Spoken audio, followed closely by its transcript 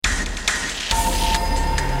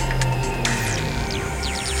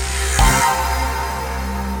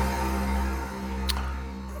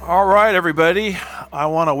right, everybody. I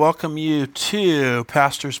want to welcome you to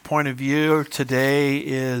Pastor's Point of View. Today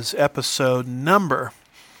is episode number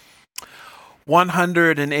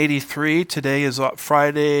 183. Today is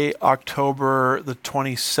Friday, October the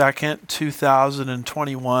 22nd,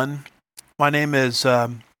 2021. My name is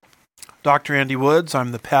Dr. Andy Woods.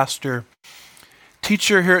 I'm the pastor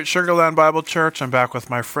teacher here at Sugarland Bible Church. I'm back with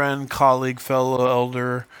my friend, colleague, fellow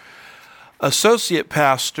elder, Associate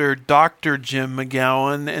Pastor Dr. Jim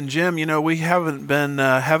McGowan. And Jim, you know, we haven't been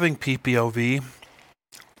having PPOV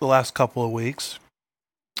the last couple of weeks.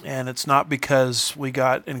 And it's not because we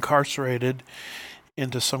got incarcerated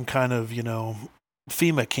into some kind of,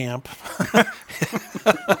 FEMA camp.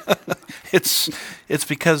 It's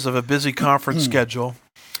because of a busy conference schedule.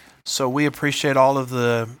 So we appreciate all of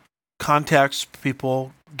the contacts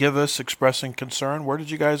people give us expressing concern. Where did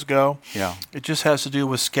you guys go? Yeah. It just has to do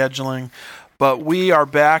with scheduling. But we are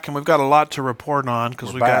back, and we've got a lot to report on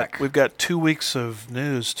because we've got 2 weeks of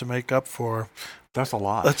news to make up for. That's a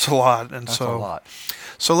lot. That's a lot. And a lot.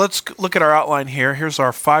 So let's look at our outline here. Here's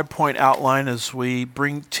our 5-point outline as we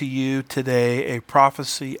bring to you today a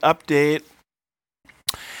prophecy update.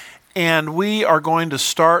 And we are going to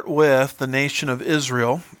start with the nation of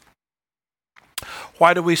Israel.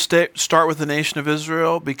 Why do we start with the nation of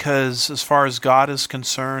Israel? Because as far as God is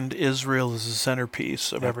concerned, Israel is the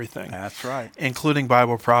centerpiece of everything. That's right. Including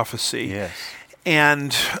Bible prophecy. Yes.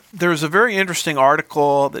 And there's a very interesting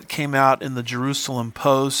article that came out in the Jerusalem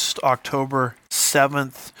Post, October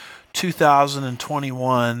 7th,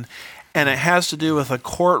 2021, and it has to do with a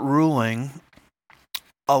court ruling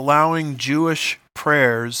allowing Jewish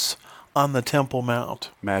prayers on the Temple Mount.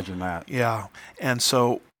 Imagine that. Yeah. And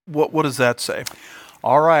so what does that say?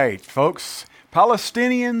 All right, folks.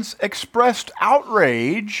 Palestinians expressed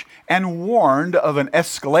outrage and warned of an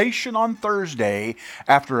escalation on Thursday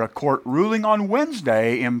after a court ruling on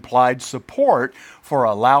Wednesday implied support for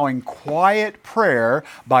allowing quiet prayer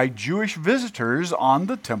by Jewish visitors on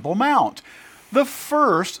the Temple Mount. The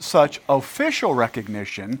first such official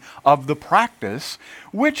recognition of the practice,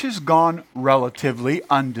 which has gone relatively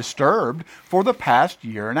undisturbed for the past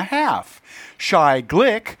year and a half. Shai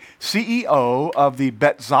Glick, CEO of the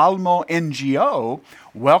Betzalmo NGO,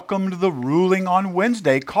 welcomed the ruling on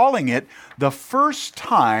Wednesday, calling it the first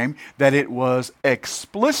time that it was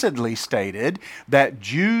explicitly stated that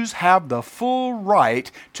Jews have the full right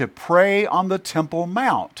to pray on the Temple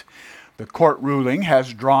Mount. The court ruling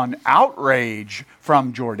has drawn outrage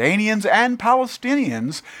from Jordanians and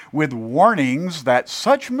Palestinians with warnings that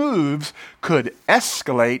such moves could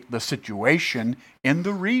escalate the situation in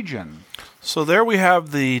the region. So there we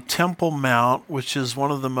have the Temple Mount, which is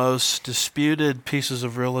one of the most disputed pieces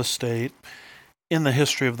of real estate in the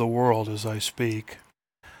history of the world as I speak.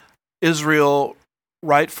 Israel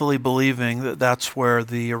rightfully believing that that's where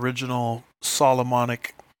the original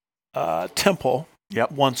Solomonic temple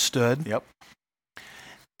once stood. Yep.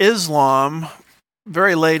 Islam,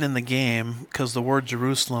 very late in the game, because the word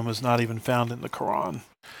Jerusalem is not even found in the Quran.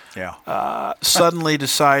 Yeah. Suddenly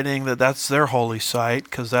deciding that that's their holy site,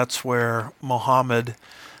 because that's where Muhammad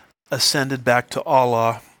ascended back to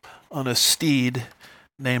Allah on a steed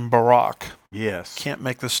named Barak. Yes. Can't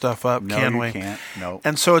make this stuff up, no, can we? You can't. No.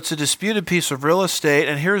 And so it's a disputed piece of real estate,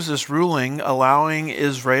 and here's this ruling allowing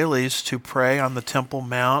Israelis to pray on the Temple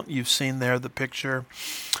Mount. You've seen there the picture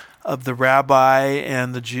of the rabbi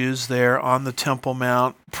and the Jews there on the Temple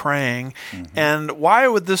Mount praying. Mm-hmm. And why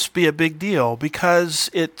would this be a big deal? Because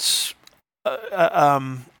it's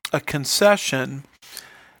a concession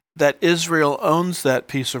that Israel owns that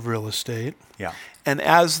piece of real estate. Yeah. And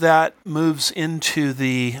as that moves into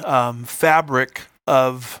the fabric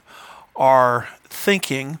of our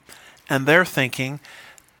thinking and their thinking,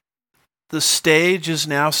 the stage is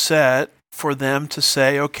now set for them to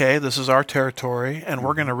say, okay, this is our territory, and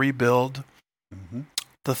we're going to rebuild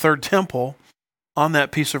the third temple on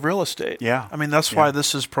that piece of real estate. Yeah. I mean, that's why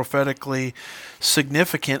this is prophetically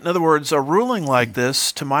significant. In other words, a ruling like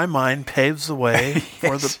this, to my mind, paves the way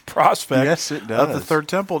for the prospect it of the third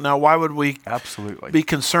temple. Now, why would we be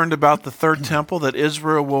concerned about the third temple that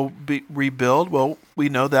Israel will rebuild? Well, we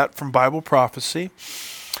know that from Bible prophecy.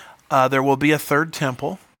 There will be a third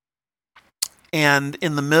temple. And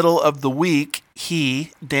in the middle of the week,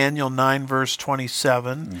 he, Daniel 9, verse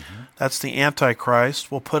 27, that's the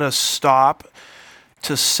Antichrist, will put a stop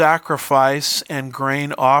to sacrifice and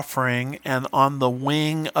grain offering, and on the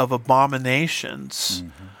wing of abominations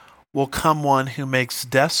will come one who makes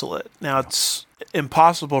desolate. Now, it's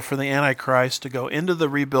impossible for the Antichrist to go into the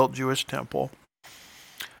rebuilt Jewish temple,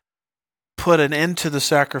 put an end to the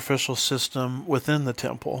sacrificial system within the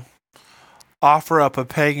temple, offer up a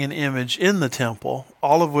pagan image in the temple,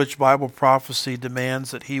 all of which Bible prophecy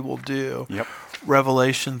demands that he will do. Yep.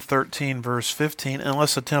 Revelation 13, verse 15,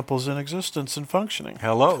 unless the temple's in existence and functioning.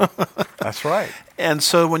 Hello. That's right. And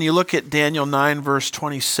so when you look at Daniel 9, verse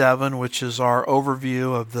 27, which is our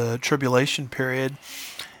overview of the tribulation period,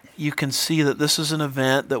 you can see that this is an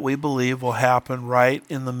event that we believe will happen right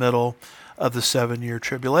in the middle of the 7-year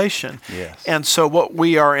tribulation. Yes. And so what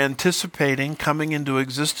we are anticipating coming into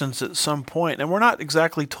existence at some point, and we're not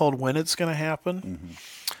exactly told when it's going to happen.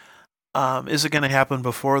 Mm-hmm. Is it going to happen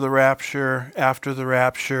before the rapture, after the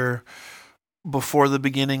rapture, before the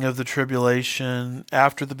beginning of the tribulation,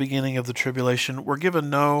 after the beginning of the tribulation? We're given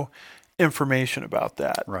no information about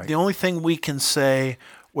that. Right. The only thing we can say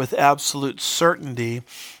with absolute certainty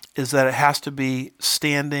is that it has to be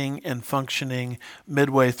standing and functioning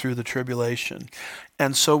midway through the tribulation.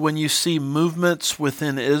 And so when you see movements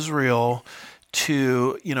within Israel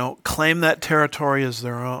to, claim that territory as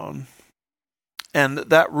their own, and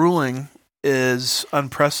that ruling is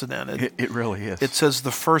unprecedented. It really is. It says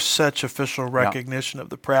the first such official recognition of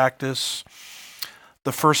the practice,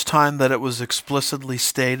 the first time that it was explicitly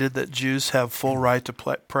stated that Jews have full right to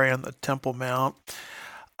pray on the Temple Mount.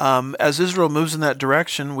 As Israel moves in that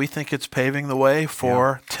direction, we think it's paving the way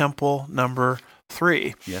for temple number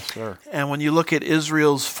 3. Yes, sir. And when you look at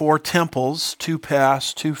Israel's 4 temples, 2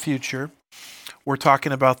 past, 2 future, we're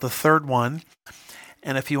talking about the third one.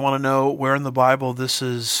 And if you want to know where in the Bible this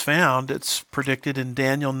is found, it's predicted in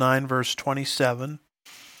Daniel 9, verse 27,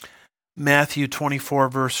 Matthew 24,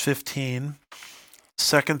 verse 15,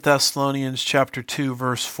 2 Thessalonians chapter 2,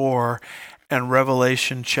 verse 4, and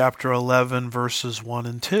Revelation chapter 11, verses 1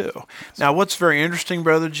 and 2. Now, what's very interesting,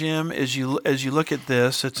 Brother Jim, is as you look at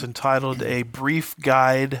this, it's entitled A Brief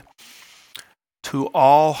Guide to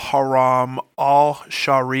Al-Haram,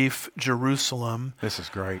 Al-Sharif, Jerusalem. This is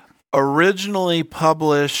great. Originally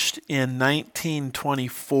published in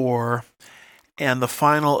 1924, and the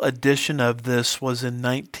final edition of this was in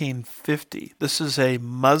 1950. This is a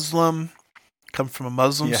Muslim, comes from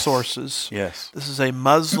Muslim sources. Yes. This is a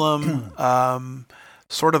Muslim,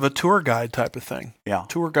 sort of a tour guide type of thing. Yeah.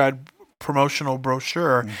 Tour guide promotional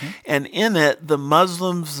brochure. Mm-hmm. And in it, the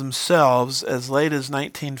Muslims themselves, as late as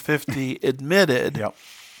 1950, admitted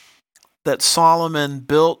that Solomon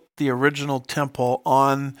built the original temple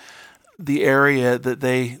on the area that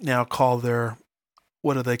they now call their,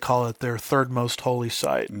 what do they call it, their third most holy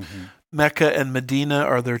site. Mm-hmm. Mecca and Medina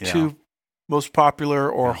are their 2 most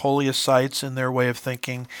popular or holiest sites in their way of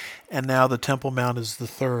thinking, and now the Temple Mount is the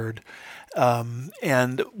third.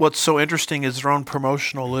 And what's so interesting is their own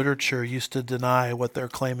promotional literature used to deny what they're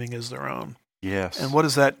claiming is their own. Yes. And what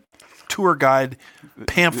does that tour guide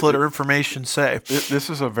pamphlet or information say? This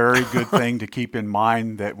is a very good thing to keep in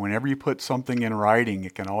mind, that whenever you put something in writing,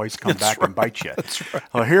 it can always come back and bite you. That's right.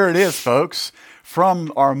 Well, here it is, folks.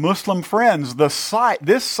 From our Muslim friends, this site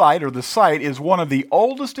is one of the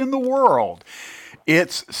oldest in the world.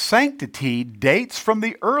 Its sanctity dates from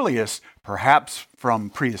the earliest, perhaps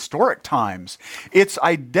from prehistoric times. Its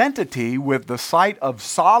identity with the site of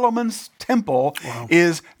Solomon's temple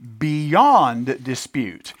is beyond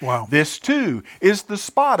dispute. Wow. This, too, is the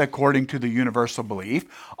spot, according to the universal belief,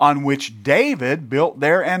 on which David built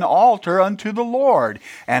there an altar unto the Lord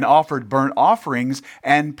and offered burnt offerings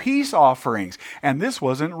and peace offerings. And this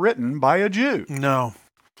wasn't written by a Jew. No.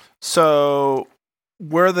 So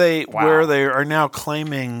where they are now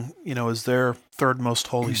claiming, is their third most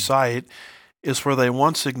holy site, is where they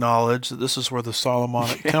once acknowledged that this is where the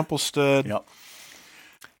Solomonic temple stood. Yep.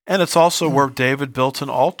 And it's also where David built an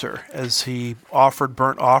altar as he offered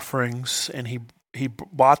burnt offerings, and he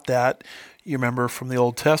bought that, you remember, from the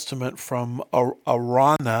Old Testament, from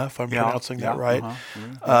Araunah, if I'm pronouncing that right,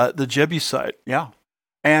 the Jebusite. Yeah.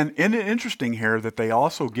 And isn't it interesting here that they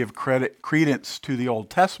also give credence to the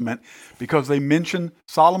Old Testament because they mention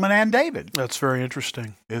Solomon and David? That's very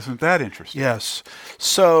interesting. Isn't that interesting? Yes.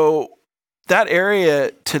 So that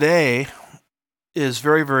area today is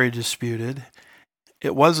very, very disputed.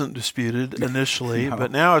 It wasn't disputed initially,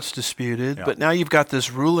 but now it's disputed. Yeah. But now you've got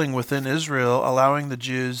this ruling within Israel allowing the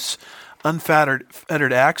Jews unfettered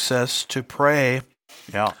access to pray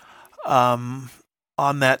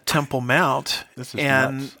on that Temple Mount. This is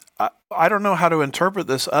nuts. I don't know how to interpret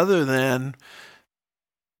this other than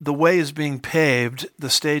the way is being paved, the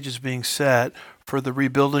stage is being set for the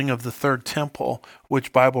rebuilding of the third temple,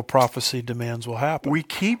 which Bible prophecy demands will happen. We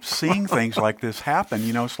keep seeing things like this happen.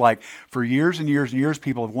 It's like for years and years and years,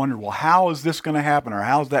 people have wondered, well, how is this going to happen, or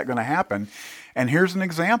how is that going to happen? And here's an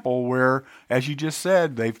example where, as you just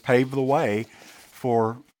said, they've paved the way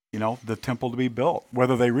for, the temple to be built,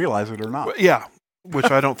 whether they realize it or not. Yeah.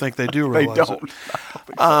 which I don't think they do They realize don't.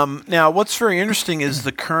 it. Now, what's very interesting is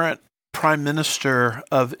the current prime minister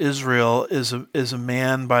of Israel is a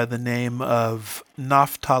man by the name of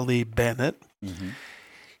Naftali Bennett. Mm-hmm.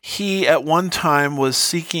 He, at one time, was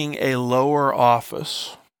seeking a lower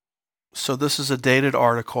office. So this is a dated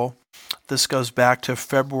article. This goes back to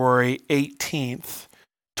February 18th,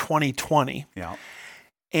 2020. Yeah.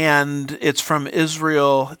 And it's from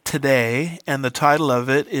Israel Today, and the title of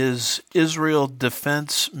it is Israel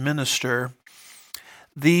Defense Minister.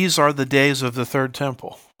 These are the days of the Third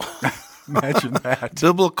Temple. Imagine that.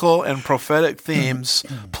 Biblical and prophetic themes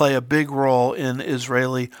play a big role in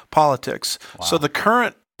Israeli politics. Wow. So the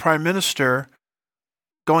current prime minister,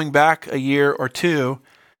 going back a year or two,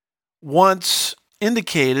 once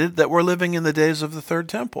indicated that we're living in the days of the Third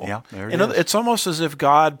Temple. Yeah, there it is. It's almost as if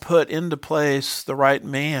God put into place the right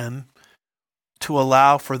man to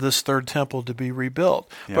allow for this Third Temple to be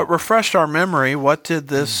rebuilt. Yeah. But refresh our memory. What did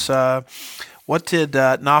Naftali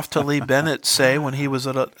Bennett say when he was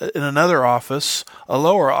in another office, a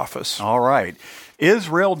lower office? All right.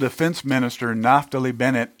 Israel Defense Minister Naftali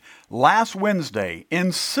Bennett last Wednesday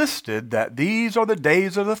insisted that these are the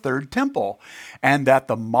days of the Third Temple and that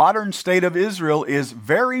the modern state of Israel is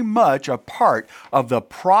very much a part of the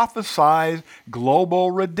prophesied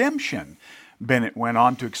global redemption. Bennett went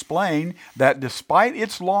on to explain that despite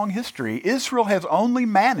its long history, Israel has only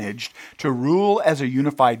managed to rule as a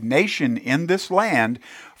unified nation in this land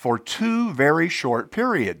for 2 very short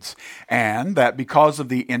periods, and that because of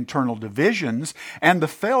the internal divisions and the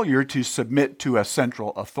failure to submit to a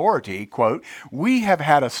central authority, quote, we have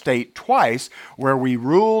had a state twice where we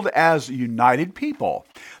ruled as united people.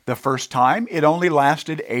 The first time, it only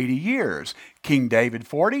lasted 80 years. King David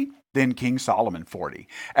 40, then King Solomon 40.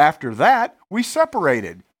 After that, we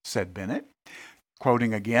separated, said Bennett.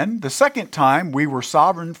 Quoting again, the second time we were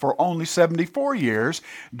sovereign for only 74 years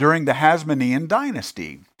during the Hasmonean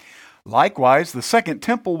dynasty. Likewise, the second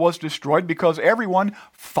temple was destroyed because everyone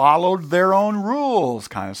followed their own rules.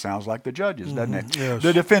 Kind of sounds like the judges, doesn't it? Yes.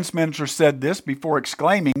 The defense minister said this before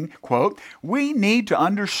exclaiming, quote, we need to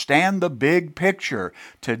understand the big picture.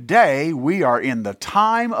 Today, we are in the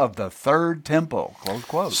time of the Third Temple, close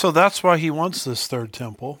quote. So that's why he wants this Third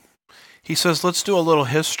Temple. He says, let's do a little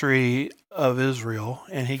history of Israel,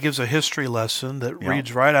 and he gives a history lesson that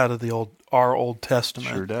reads right out of our Old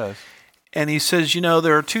Testament. Sure does. And he says,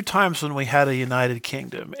 there are 2 times when we had a united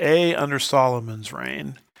kingdom. A, under Solomon's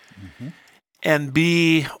reign, and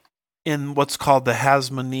B, in what's called the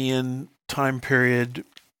Hasmonean time period,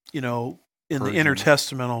 in the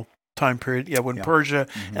intertestamental time period, when Persia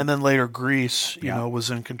and then later Greece, was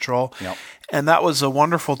in control. Yep. And that was a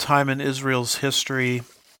wonderful time in Israel's history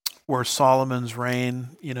where Solomon's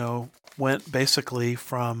reign, went basically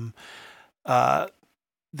from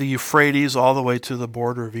the Euphrates all the way to the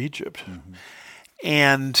border of Egypt. Mm-hmm.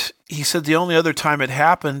 And he said the only other time it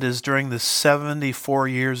happened is during the 74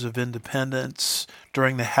 years of independence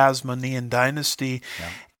during the Hasmonean dynasty. Yeah.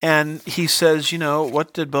 And he says,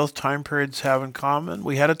 what did both time periods have in common?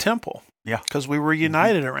 We had a temple. Yeah. Because we were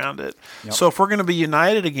united around it. Yep. So if we're going to be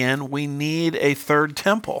united again, we need a third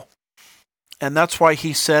temple. And that's why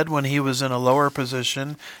he said when he was in a lower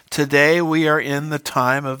position, today we are in the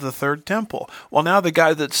time of the third temple. Well, now the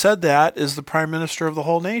guy that said that is the prime minister of the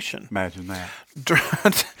whole nation. Imagine that.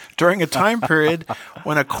 During a time period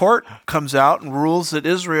when a court comes out and rules that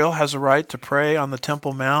Israel has a right to pray on the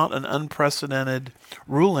Temple Mount, an unprecedented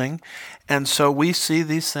ruling. And so we see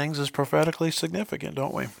these things as prophetically significant,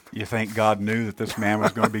 don't we? You think God knew that this man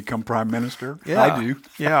was going to become prime minister? Yeah, I do.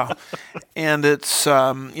 Yeah. And it's,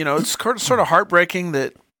 it's sort of heartbreaking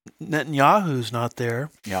that Netanyahu's not there.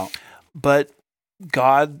 Yeah. But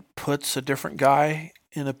God puts a different guy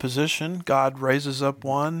in a position. God raises up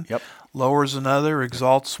one, lowers another,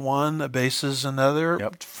 exalts one, abases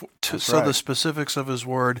another, so the specifics of his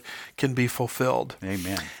word can be fulfilled.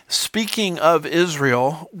 Amen. Speaking of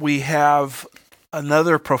Israel, we have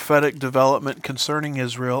another prophetic development concerning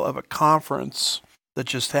Israel of a conference that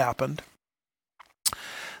just happened.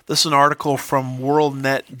 This is an article from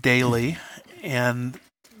WorldNet Daily, and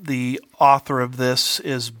the author of this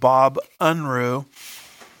is Bob Unruh.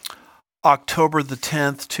 October the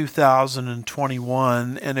 10th,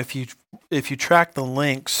 2021, and if you track the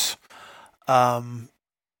links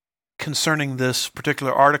concerning this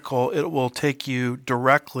particular article, it will take you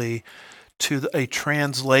directly to a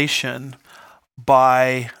translation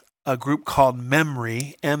by a group called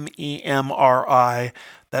MEMRI, MEMRI,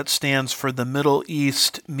 that stands for the Middle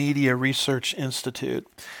East Media Research Institute,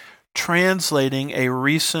 translating a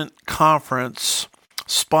recent conference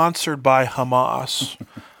sponsored by Hamas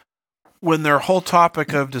when their whole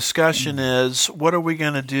topic of discussion is, what are we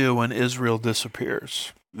going to do when Israel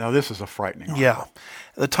disappears? Now, this is a frightening article. Yeah.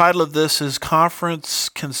 The title of this is Conference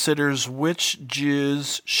Considers Which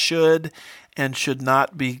Jews Should and Should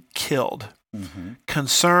Not Be Killed. Mm-hmm.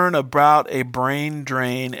 Concern about a brain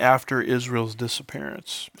drain after Israel's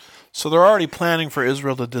disappearance. So they're already planning for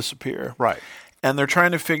Israel to disappear. Right. And they're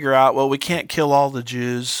trying to figure out, well, we can't kill all the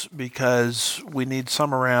Jews because we need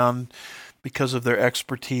some around because of their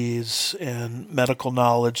expertise and medical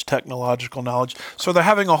knowledge, technological knowledge. So they're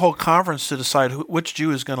having a whole conference to decide which Jew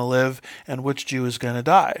is going to live and which Jew is going to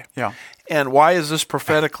die. Yeah. And why is this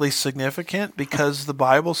prophetically significant? Because the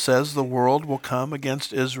Bible says the world will come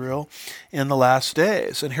against Israel in the last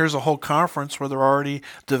days. And here's a whole conference where they're already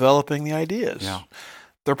developing the ideas. Yeah.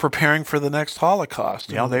 They're preparing for the next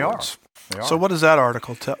Holocaust. Yeah, they are. So what does that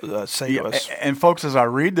article say to us? And folks, as I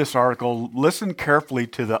read this article, listen carefully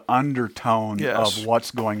to the undertone of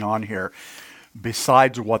what's going on here,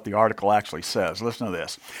 besides what the article actually says. Listen to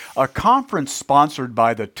this. A conference sponsored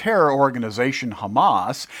by the terror organization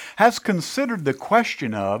Hamas has considered the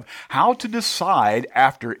question of how to decide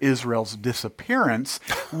after Israel's disappearance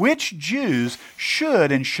which Jews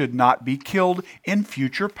should and should not be killed in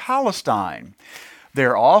future Palestine.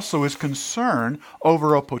 There also is concern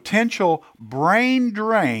over a potential brain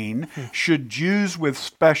drain should Jews with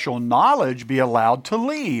special knowledge be allowed to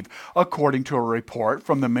leave, according to a report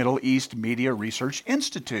from the Middle East Media Research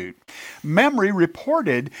Institute. Memory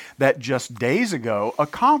reported that just days ago, a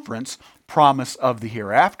conference, Promise of the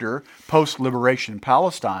Hereafter, Post-Liberation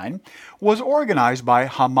Palestine, was organized by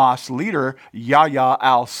Hamas leader Yahya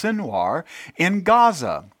al-Sinwar in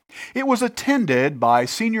Gaza. It was attended by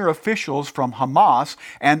senior officials from Hamas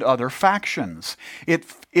and other factions.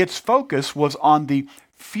 Its focus was on the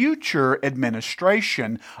future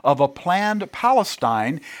administration of a planned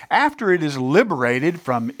Palestine after it is liberated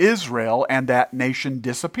from Israel and that nation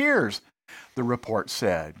disappears, the report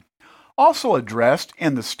said. Also addressed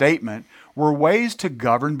in the statement were ways to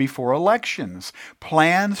govern before elections,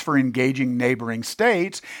 plans for engaging neighboring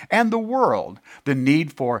states and the world, the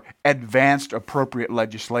need for advanced appropriate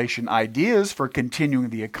legislation ideas for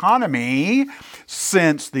continuing the economy,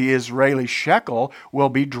 since the Israeli shekel will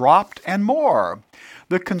be dropped, and more.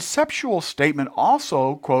 The conceptual statement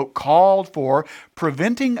also, quote, called for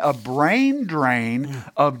preventing a brain drain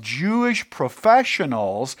of Jewish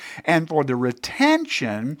professionals and for the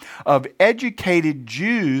retention of educated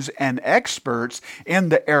Jews and experts in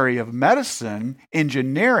the area of medicine,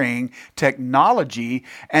 engineering, technology,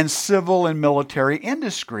 and civil and military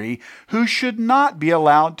industry who should not be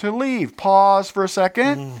allowed to leave. Pause for a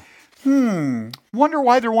second. Wonder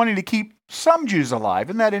why they're wanting to keep some Jews alive.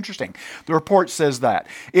 Isn't that interesting? The report says that.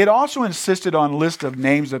 It also insisted on a list of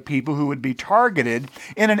names of people who would be targeted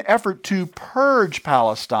in an effort to purge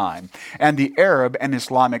Palestine and the Arab and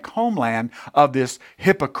Islamic homeland of this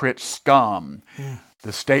hypocrite scum.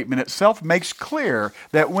 The statement itself makes clear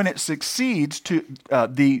that when it succeeds to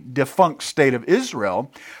the defunct state of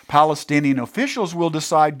Israel, Palestinian officials will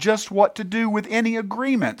decide just what to do with any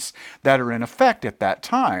agreements that are in effect at that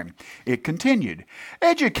time. It continued,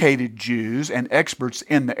 educated Jews and experts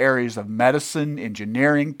in the areas of medicine,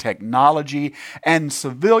 engineering, technology, and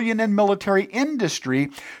civilian and military industry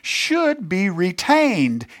should be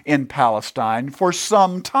retained in Palestine for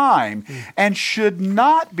some time and should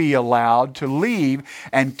not be allowed to leave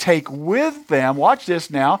and take with them, watch this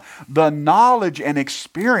now, the knowledge and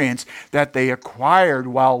experience that they acquired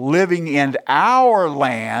while living in our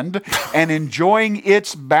land and enjoying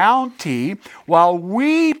its bounty while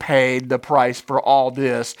we paid the price for all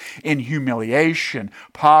this in humiliation,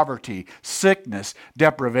 poverty, sickness,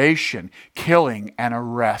 deprivation, killing, and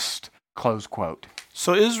arrest. Close quote.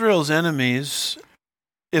 So Israel's enemies,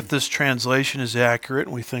 if this translation is accurate,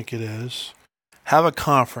 and we think it is, have a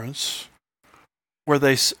conference where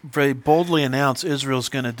they very boldly announce Israel's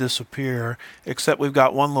going to disappear, except we've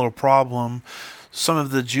got one little problem. Some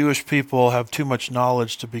of the Jewish people have too much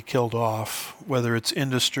knowledge to be killed off, whether it's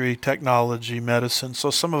industry, technology, medicine,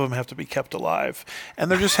 so some of them have to be kept alive.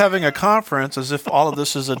 And they're just having a conference as if all of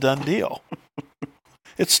this is a done deal.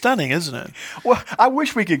 It's stunning, isn't it? Well, I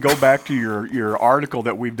wish we could go back to your article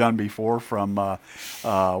that we've done before from,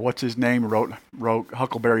 what's his name, wrote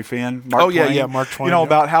Huckleberry Finn? Mark Twain. Mark Twain. You know,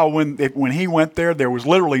 about how when he went there was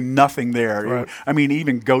literally nothing there. Right. I mean,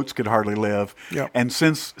 even goats could hardly live. Yep. And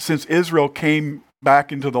since Israel came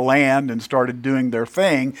back into the land and started doing their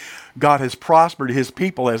thing, God has prospered his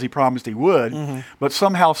people as he promised he would. Mm-hmm. But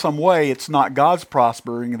somehow, some way, it's not God's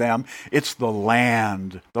prospering them. It's the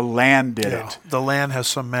land. The land did it. The land has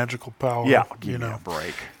some magical power. Yeah, give me a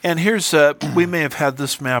break. And here's, we may have had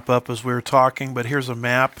this map up as we were talking, but here's a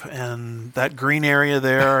map, and that green area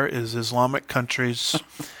there is Islamic countries.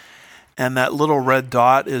 And that little red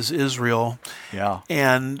dot is Israel. Yeah.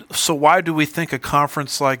 And so why do we think a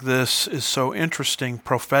conference like this is so interesting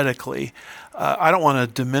prophetically? I don't want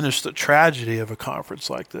to diminish the tragedy of a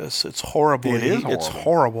conference like this. It's horrible. It's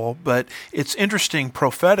horrible, but it's interesting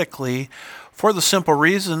prophetically for the simple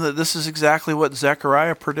reason that this is exactly what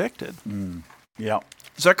Zechariah predicted. Yeah.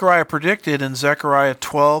 Zechariah predicted in Zechariah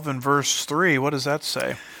 12 and verse 3. What does that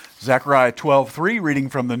say? Zechariah 12:3, reading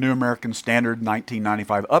from the New American Standard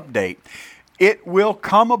 1995 update. It will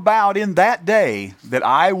come about in that day that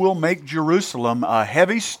I will make Jerusalem a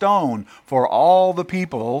heavy stone for all the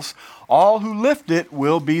peoples. All who lift it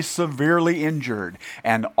will be severely injured,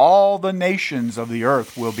 and all the nations of the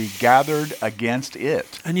earth will be gathered against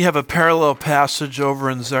it. And you have a parallel passage over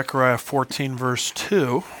in Zechariah 14, verse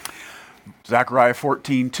 2. Zechariah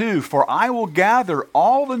 14:2, for I will gather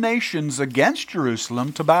all the nations against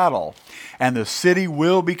Jerusalem to battle, and the city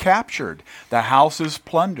will be captured, the houses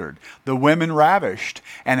plundered, the women ravished,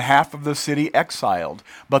 and half of the city exiled.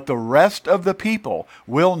 But the rest of the people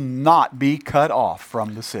will not be cut off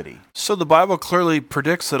from the city. So the Bible clearly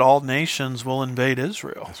predicts that all nations will invade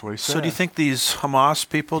Israel. That's what he said. So do you think these Hamas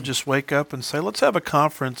people just wake up and say, let's have a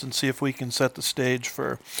conference and see if we can set the stage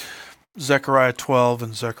for Zechariah 12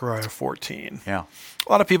 and Zechariah 14. Yeah.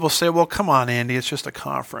 A lot of people say, well, come on, Andy, it's just a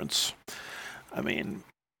conference. I mean,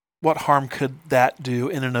 what harm could that do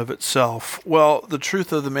in and of itself? Well, the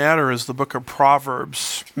truth of the matter is the book of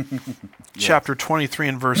Proverbs, chapter 23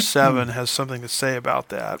 and verse 7 has something to say about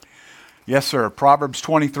that. Yes, sir. Proverbs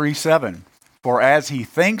 23:7. For as he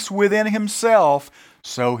thinks within himself,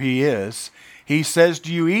 so he is. He says,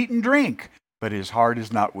 do you eat and drink? But his heart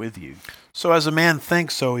is not with you. So as a man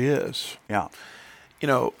thinks, so he is. Yeah. You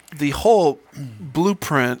know, the whole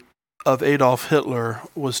blueprint of Adolf Hitler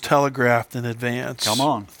was telegraphed in advance. Come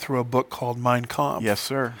on. Through a book called Mein Kampf. Yes,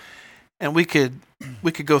 sir. And we could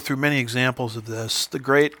go through many examples of this. The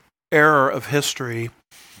great error of history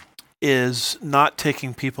is not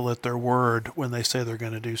taking people at their word when they say they're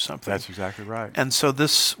going to do something. That's exactly right. And so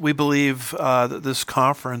we believe that this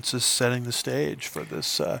conference is setting the stage for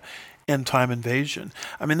this end-time invasion.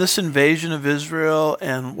 I mean, this invasion of Israel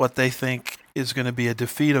and what they think is going to be a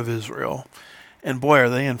defeat of Israel, and boy, are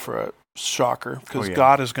they in for a shocker, because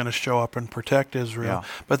God is going to show up and protect Israel.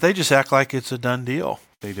 Yeah. But they just act like it's a done deal.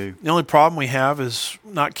 They do. The only problem we have is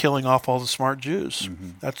not killing off all the smart Jews. Mm-hmm.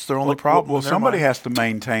 That's their only problem. Well, somebody has to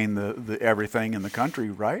maintain the everything in the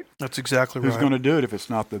country, right? That's exactly Who's right. going to do it if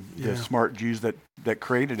it's not the smart Jews that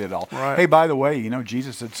created it all? Right. Hey, by the way, you know,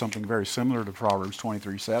 Jesus said something very similar to Proverbs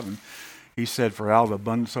 23:7. He said, for out of the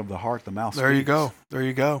abundance of the heart, the mouth speaks. There you go. There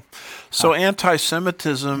you go. So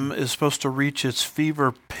anti-Semitism is supposed to reach its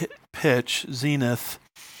fever pitch, zenith,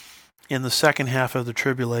 in the second half of the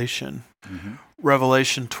tribulation. Mm-hmm.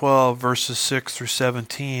 Revelation 12, verses 6 through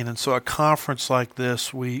 17. And so a conference like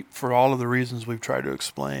this, for all of the reasons we've tried to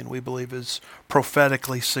explain, we believe is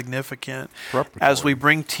prophetically significant. As we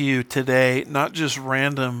bring to you today, not just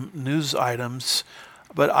random news items,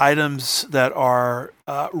 but items that are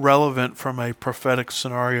relevant from a prophetic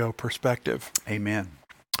scenario perspective. Amen.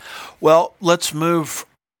 Well, let's move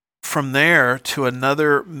from there to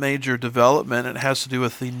another major development. It has to do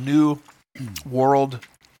with the new world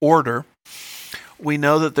order. We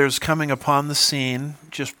know that there's coming upon the scene,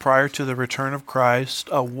 just prior to the return of Christ,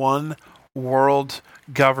 a one world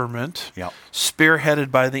government,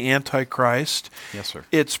 spearheaded by the Antichrist. Yes, sir.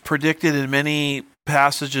 It's predicted in many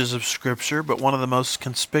passages of Scripture, but one of the most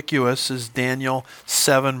conspicuous is Daniel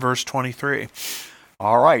 7, verse 23.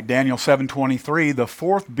 All right, Daniel 7:23, the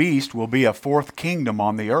fourth beast will be a fourth kingdom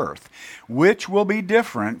on the earth, which will be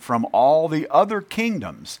different from all the other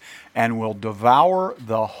kingdoms, and will devour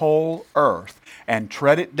the whole earth, and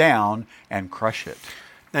tread it down, and crush it.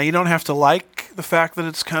 Now, you don't have to like the fact that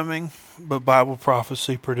it's coming, but Bible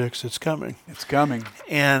prophecy predicts it's coming. It's coming.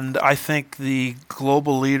 And I think the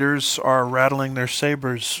global leaders are rattling their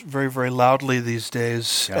sabers very, very loudly these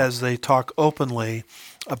days as they talk openly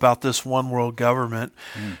about this one world government.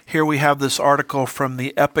 Here we have this article from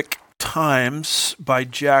the Epoch Times by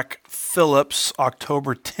Jack Phillips,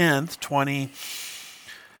 October 10th,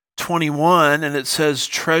 2021, and it says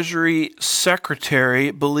Treasury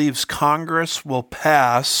Secretary believes Congress will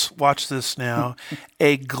pass, watch this now,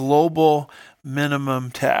 a global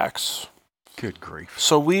minimum tax. Good grief.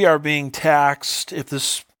 So we are being taxed, if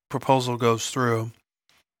this proposal goes through,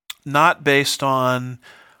 not based on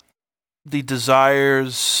the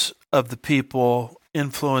desires of the people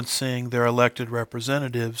influencing their elected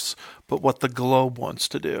representatives, but what the globe wants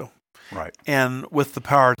to do. Right. And with the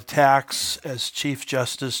power to tax, as Chief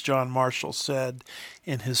Justice John Marshall said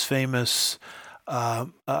in his famous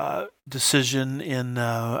decision in,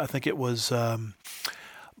 I think it was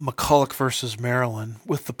McCulloch versus Maryland,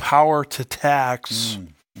 with the power to tax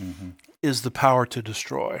is the power to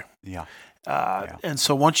destroy. Yeah. And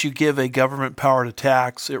so once you give a government power to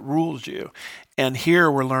tax, it rules you. And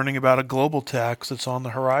here we're learning about a global tax that's on the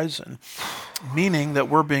horizon, meaning that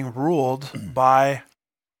we're being ruled by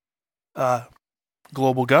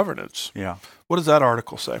global governance. Yeah. What does that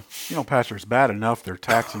article say? You know, Pastor, it's bad enough they're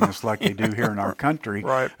taxing us like they do here in our country.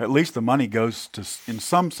 Right. At least the money goes to, in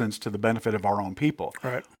some sense, to the benefit of our own people.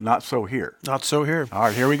 Right. Not so here. Not so here. All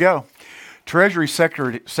right, here we go. Treasury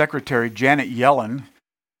Secretary Janet Yellen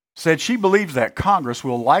said she believes that Congress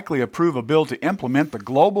will likely approve a bill to implement the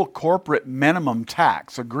global corporate minimum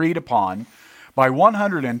tax agreed upon by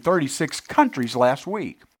 136 countries last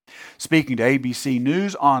week. Speaking to ABC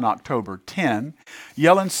News on October 10,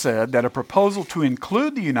 Yellen said that a proposal to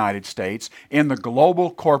include the United States in the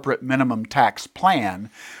global corporate minimum tax plan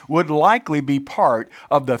would likely be part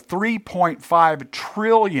of the $3.5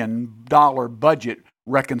 trillion budget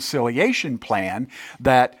reconciliation plan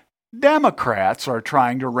that Democrats are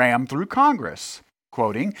trying to ram through Congress.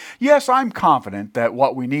 Quoting, "Yes, I'm confident that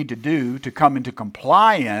what we need to do to come into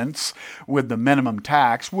compliance with the minimum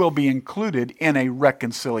tax will be included in a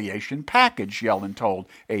reconciliation package," Yellen told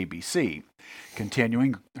ABC.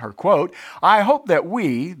 Continuing her quote, "I hope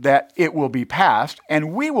that it will be passed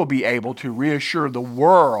and we will be able to reassure the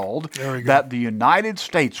world that the United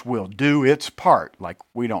States will do its part," like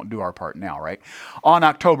we don't do our part now, right? On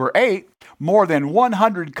October 8th, more than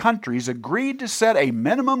 100 countries agreed to set a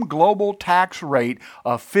minimum global tax rate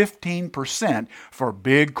of 15% for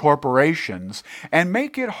big corporations and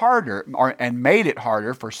made it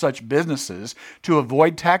harder for such businesses to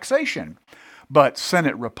avoid taxation. But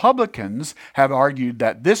Senate Republicans have argued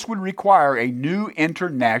that this would require a new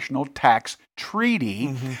international tax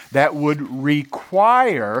treaty that would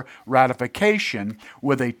require ratification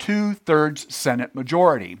with a 2/3 Senate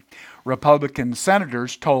majority. Republican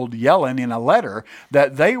senators told Yellen in a letter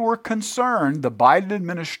that they were concerned the Biden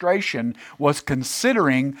administration was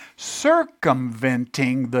considering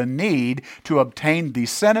circumventing the need to obtain the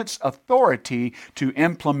Senate's authority to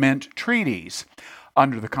implement treaties.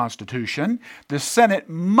 Under the Constitution, the Senate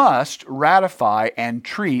must ratify and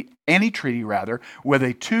treat any treaty with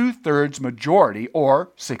a 2/3 majority or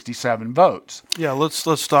 67 votes. Yeah, let's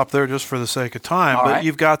stop there just for the sake of time. All but right.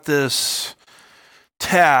 You've got this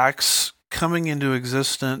tax coming into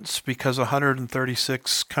existence because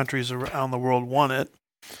 136 countries around the world want it.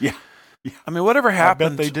 Yeah. I mean, whatever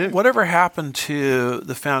happened? they do. Whatever happened to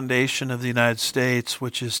the foundation of the United States,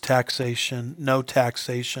 which is taxation, no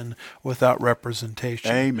taxation without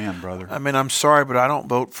representation? Amen, brother. I mean, I'm sorry, but I don't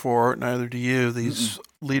vote for, neither do you, these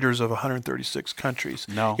leaders of 136 countries.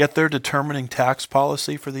 No. Yet they're determining tax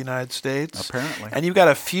policy for the United States. Apparently. And you've got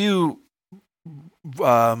a few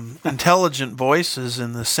intelligent voices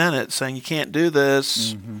in the Senate saying you can't do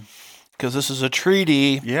this because this is a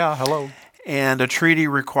treaty. Yeah, hello. And a treaty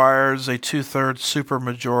requires a 2/3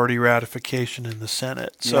 supermajority ratification in the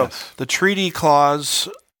Senate. So the treaty clause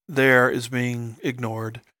there is being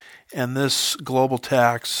ignored. And this global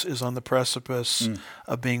tax is on the precipice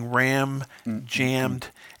of being jammed,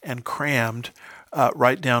 and crammed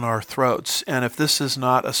right down our throats. And if this is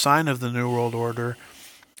not a sign of the New World Order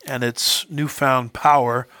and its newfound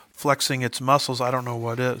power flexing its muscles, I don't know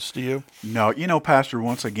what is. Do you? No, you know, Pastor,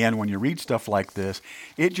 once again, when you read stuff like this,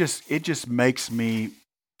 it just makes me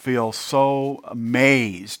feel so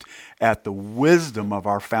amazed at the wisdom of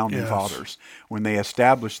our founding fathers when they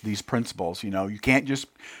established these principles. You know, you can't just,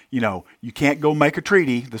 you can't go make a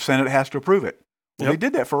treaty. The Senate has to approve it. Well, they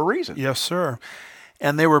did that for a reason. Yes, sir.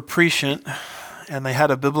 And they were prescient, and they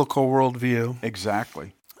had a biblical worldview.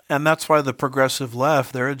 Exactly. And that's why the progressive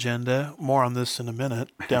left, their agenda, more on this in a minute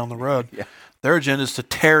down the road, their agenda is to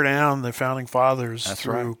tear down the founding fathers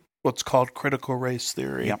through what's called critical race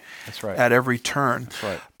theory at every turn. That's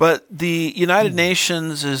right. But the United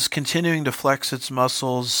Nations is continuing to flex its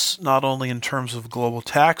muscles, not only in terms of global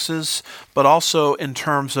taxes, but also in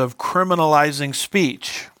terms of criminalizing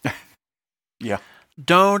speech.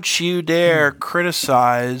 Don't you dare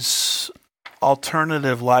criticize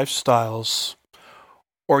alternative lifestyles,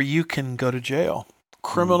 or you can go to jail.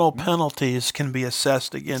 Criminal penalties can be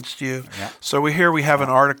assessed against you. So we have an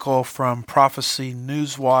article from Prophecy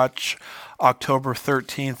Newswatch October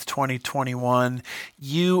 13th, 2021.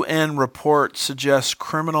 UN report suggests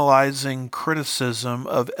criminalizing criticism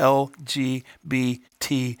of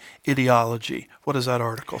LGBT ideology. What does that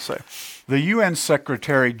article say? The UN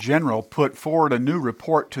Secretary General put forward a new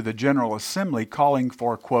report to the General Assembly calling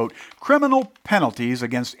for, quote, criminal penalties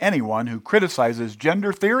against anyone who criticizes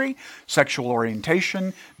gender theory, sexual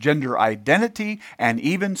orientation, gender identity, and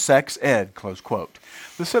even sex ed, close quote.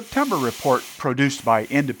 The September report, produced by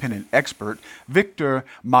independent expert Victor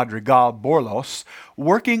Madrigal-Borlos,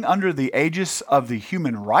 working under the aegis of the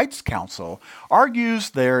Human Rights Council,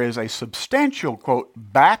 argues there is a substantial, quote,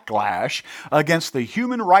 backlash against the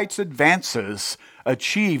human rights advances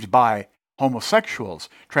achieved by homosexuals,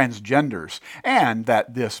 transgenders, and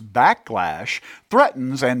that this backlash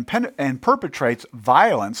threatens and perpetrates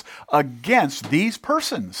violence against these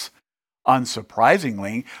persons.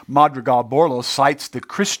 Unsurprisingly, Madrigal-Borlos cites the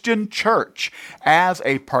Christian church as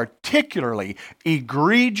a particularly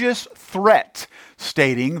egregious threat,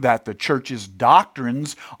 stating that the church's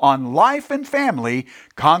doctrines on life and family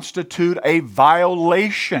constitute a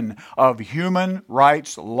violation of human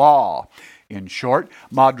rights law. In short,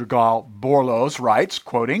 Madrigal-Borlos writes,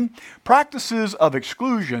 quoting, practices of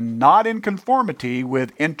exclusion not in conformity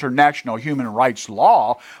with international human rights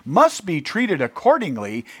law must be treated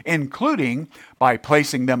accordingly, including by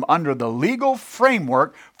placing them under the legal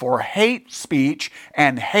framework for hate speech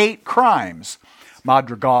and hate crimes.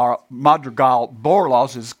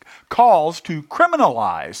 Madrigal-Borlos' calls to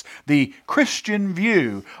criminalize the Christian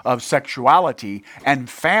view of sexuality and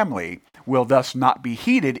family will thus not be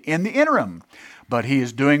heeded in the interim. But he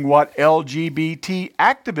is doing what LGBT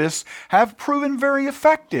activists have proven very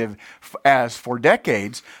effective as for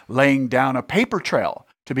decades, laying down a paper trail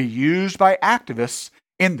to be used by activists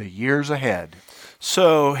in the years ahead.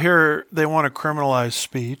 So here they want to criminalize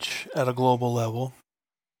speech at a global level.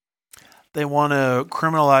 They want to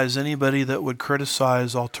criminalize anybody that would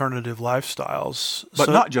criticize alternative lifestyles. But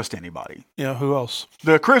not just anybody. Yeah, who else?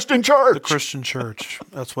 The Christian church. The Christian church.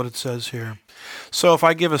 That's what it says here. So if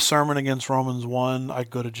I give a sermon against Romans 1, I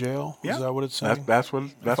go to jail? Yeah. Is that what it's saying? That's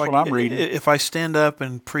what I'm reading. If I stand up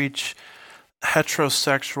and preach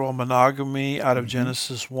heterosexual monogamy out of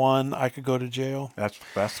Genesis 1, I could go to jail?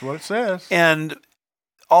 That's what it says. And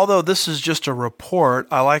although this is just a report,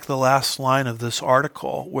 I like the last line of this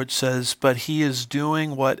article, which says, but he is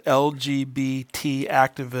doing what LGBT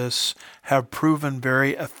activists have proven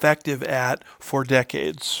very effective at for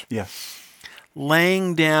decades. Yes.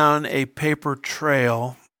 Laying down a paper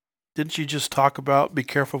trail. Didn't you just talk about be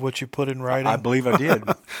careful what you put in writing? I believe I did.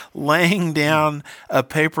 Laying down a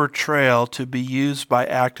paper trail to be used by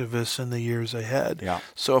activists in the years ahead. Yeah.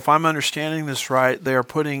 So if I'm understanding this right, they are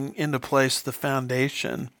putting into place the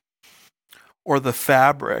foundation or the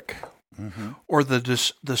fabric or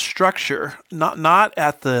the structure, not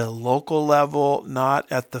at the local level, not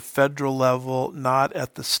at the federal level, not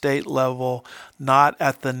at the state level, not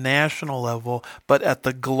at the national level, but at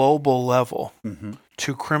the global level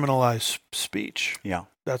to criminalize speech. Yeah.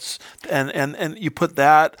 That's and you put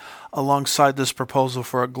that alongside this proposal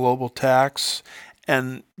for a global tax.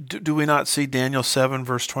 And do we not see Daniel 7,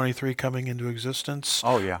 verse 23 coming into existence?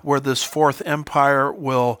 Oh, yeah. Where this fourth empire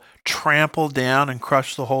will trample down and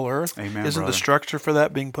crush the whole earth? Amen, Isn't brother. the structure for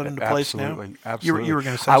that being put into place now? Absolutely. You were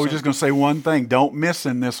going to say I something. was just going to say one thing. Don't miss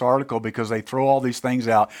in this article because they throw all these things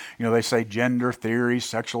out. You know, they say gender theory,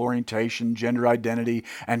 sexual orientation, gender identity,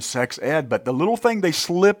 and sex ed. But the little thing they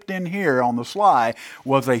slipped in here on the sly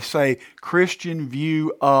was they say Christian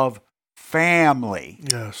view of family.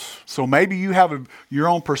 Yes. So maybe you have your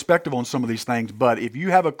own perspective on some of these things, but if you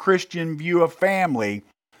have a Christian view of family,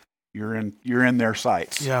 you're in their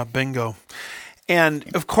sights. Yeah, bingo.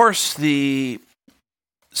 And of course, the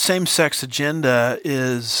same-sex agenda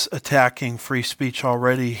is attacking free speech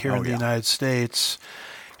already here in the United States.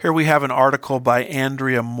 Here we have an article by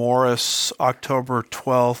Andrea Morris, October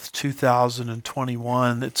 12th,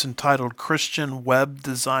 2021. It's entitled Christian Web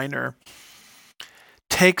Designer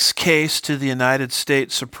Takes Case to the United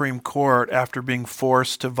States Supreme Court After Being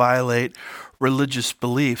Forced to Violate Religious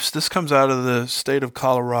Beliefs. This comes out of the state of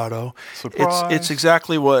Colorado. Surprise. It's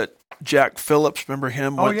exactly what Jack Phillips, remember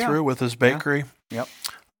him, went through with his bakery. Yep.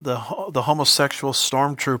 The homosexual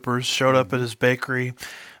stormtroopers showed up at his bakery,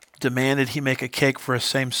 demanded he make a cake for a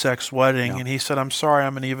same-sex wedding, and he said, I'm sorry,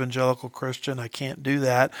 I'm an evangelical Christian, I can't do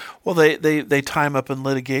that. Well, they tie him up in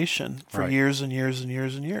litigation for years and years and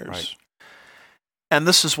years and years. Right. And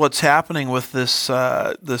this is what's happening with this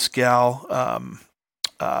gal,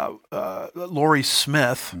 Lori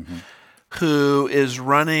Smith, who is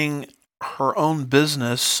running her own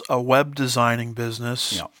business, a web designing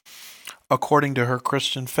business, according to her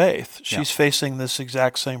Christian faith. She's facing this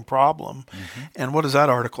exact same problem. And what does that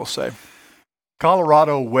article say?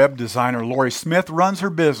 Colorado web designer Lori Smith runs her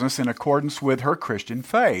business in accordance with her Christian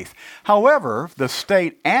faith. However, the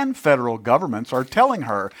state and federal governments are telling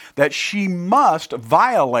her that she must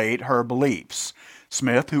violate her beliefs.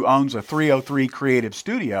 Smith, who owns a 303 Creative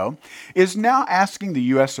Studio, is now asking the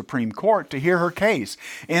U.S. Supreme Court to hear her case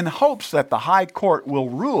in hopes that the High Court will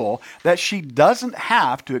rule that she doesn't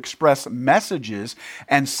have to express messages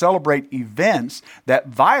and celebrate events that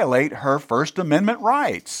violate her First Amendment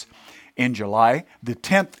rights. In July, the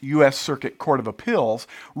 10th U.S. Circuit Court of Appeals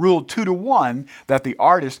ruled 2-1 that the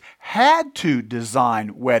artist had to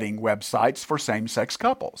design wedding websites for same-sex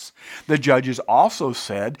couples. The judges also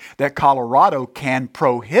said that Colorado can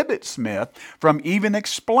prohibit Smith from even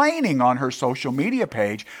explaining on her social media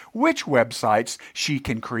page which websites she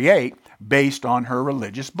can create based on her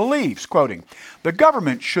religious beliefs. Quoting, "The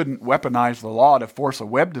government shouldn't weaponize the law to force a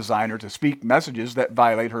web designer to speak messages that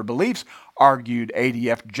violate her beliefs," argued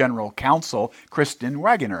ADF General Counsel Kristen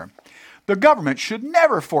Wagoner. "The government should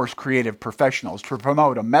never force creative professionals to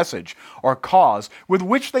promote a message or cause with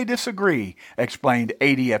which they disagree," explained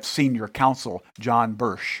ADF Senior Counsel John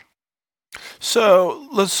Bursch. So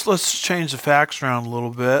let's change the facts around a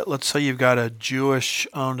little bit. Let's say you've got a Jewish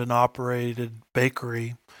owned and operated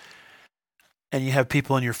bakery, and you have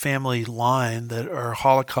people in your family line that are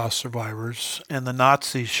Holocaust survivors, and the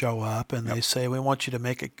Nazis show up and they say, "We want you to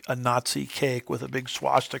make a Nazi cake with a big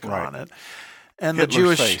swastika on it." And Hitler's the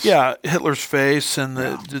Jewish, face. Hitler's face, and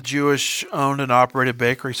the Jewish owned and operated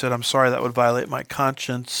bakery said, "I'm sorry, that would violate my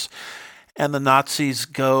conscience." And the Nazis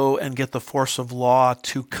go and get the force of law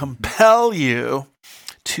to compel you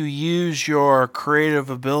to use your creative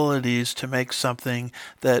abilities to make something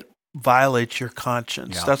that violates your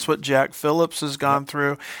conscience. Yeah. That's what Jack Phillips has gone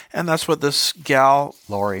through, and that's what this gal,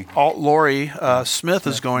 Lori Smith,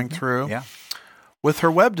 is going through with her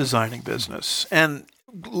web designing business. And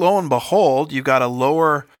lo and behold, you've got a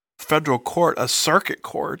lower federal court, a circuit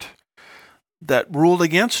court, that ruled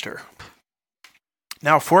against her.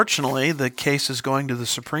 Now, fortunately, the case is going to the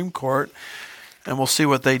Supreme Court, and we'll see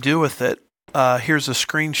what they do with it. Here's a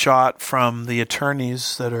screenshot from the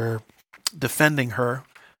attorneys that are defending her,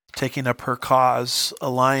 taking up her cause,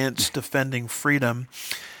 Alliance Defending Freedom.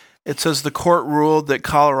 It says the court ruled that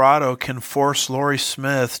Colorado can force Lori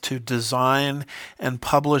Smith to design and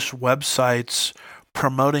publish websites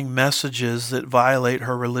promoting messages that violate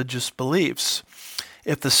her religious beliefs.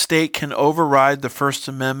 If the state can override the First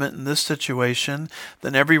Amendment in this situation,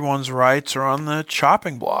 then everyone's rights are on the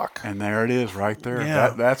chopping block. And there it is right there. Yeah.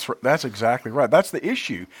 That's exactly right. That's the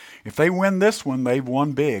issue. If they win this one, they've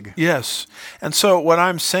won big. Yes. And so what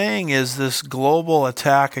I'm saying is this global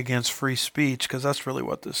attack against free speech, because that's really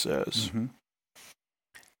what this is,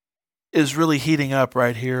 is really heating up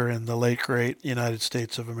right here in the late great United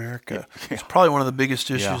States of America. Yeah. It's probably one of the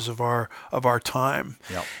biggest issues of our time.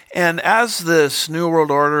 Yep. And as this New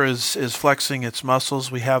World Order is flexing its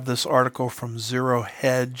muscles, we have this article from Zero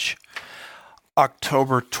Hedge,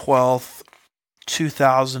 October 12th,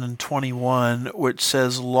 2021, which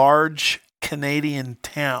says large Canadian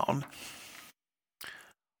town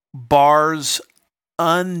bars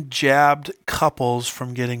unjabbed couples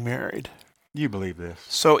from getting married. You believe this?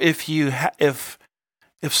 So if you if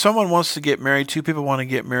someone wants to get married, two people want to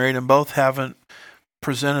get married, and both haven't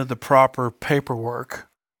presented the proper paperwork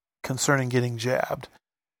concerning getting jabbed,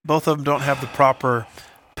 both of them don't have the proper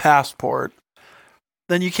passport,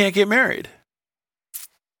 then you can't get married.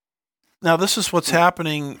 Now, this is what's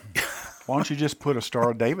happening. Why don't you just put a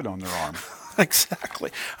Star of David on their arm?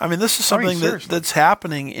 Exactly. I mean, this is something that's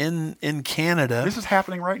happening in Canada. This is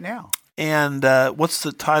happening right now. And what's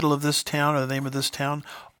the title of this town, or the name of this town?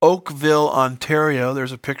 Oakville, Ontario.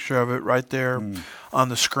 There's a picture of it right there on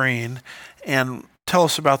the screen. And tell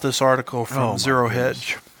us about this article from Zero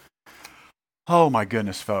Hedge. Oh, my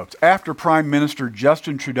goodness, folks. After Prime Minister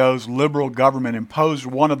Justin Trudeau's Liberal government imposed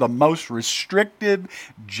one of the most restrictive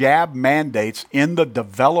jab mandates in the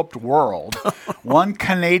developed world, one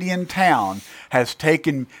Canadian town has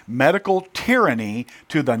taken medical tyranny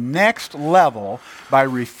to the next level by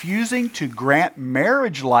refusing to grant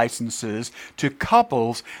marriage licenses to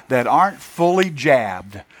couples that aren't fully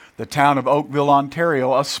jabbed. The town of Oakville,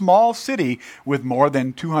 Ontario, a small city with more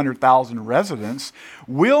than 200,000 residents,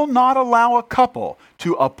 will not allow a couple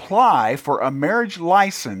to apply for a marriage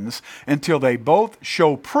license until they both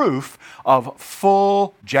show proof of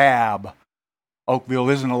full jab. Oakville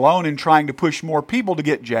isn't alone in trying to push more people to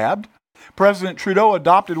get jabbed. President Trudeau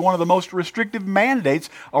adopted one of the most restrictive mandates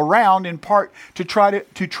around, in part to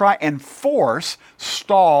try and force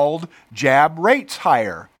stalled jab rates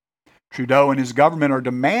higher. Trudeau and his government are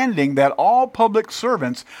demanding that all public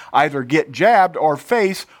servants either get jabbed or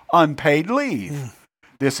face unpaid leave.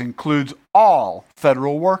 This includes all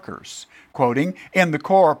federal workers, quoting, in the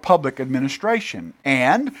core public administration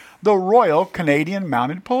and the Royal Canadian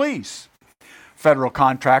Mounted Police. Federal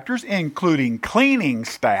contractors, including cleaning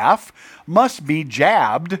staff, must be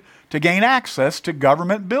jabbed to gain access to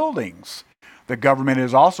government buildings. The government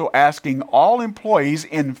is also asking all employees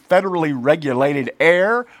in federally regulated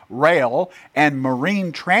air, rail, and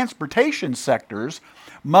marine transportation sectors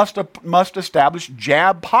must establish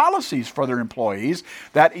jab policies for their employees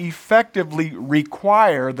that effectively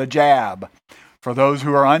require the jab. For those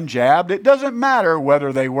who are unjabbed, it doesn't matter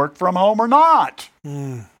whether they work from home or not.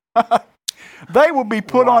 They will be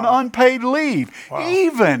put on unpaid leave,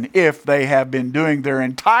 even if they have been doing their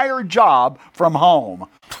entire job from home.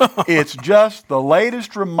 It's just the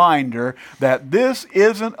latest reminder that this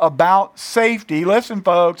isn't about safety. Listen,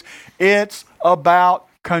 folks, it's about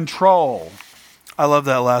control. I love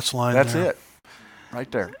that last line. That's it. Right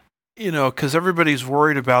there. You know, because everybody's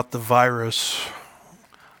worried about the virus.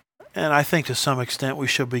 And I think to some extent we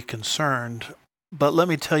should be concerned. But let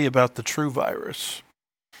me tell you about the true virus.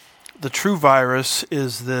 The true virus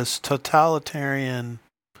is this totalitarian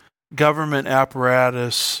government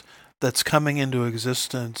apparatus that's coming into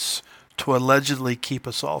existence to allegedly keep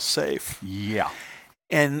us all safe. Yeah.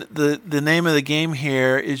 And the name of the game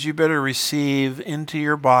here is you better receive into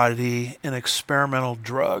your body an experimental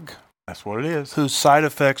drug. That's what it is. Whose side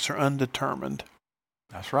effects are undetermined.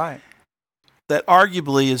 That's right. That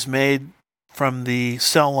arguably is made from the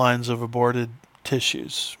cell lines of aborted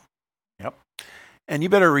tissues. Yep. And you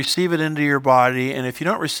better receive it into your body. And if you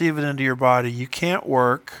don't receive it into your body, you can't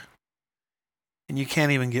work and you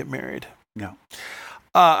can't even get married. No.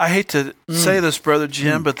 I hate to say this, Brother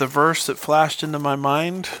Jim, but the verse that flashed into my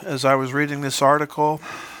mind as I was reading this article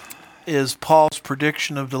is Paul's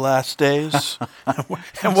prediction of the last days.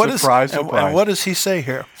 And what does he say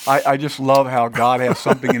here? I just love how God has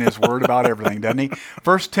something in his word about everything, doesn't he?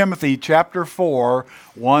 1 Timothy chapter 4,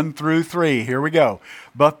 1 through 3. Here we go.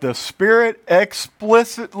 But the Spirit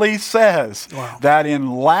explicitly says that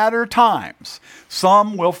in latter times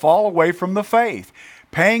some will fall away from the faith,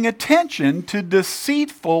 paying attention to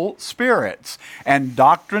deceitful spirits and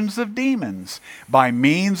doctrines of demons by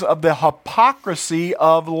means of the hypocrisy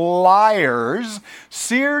of liars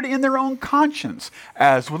seared in their own conscience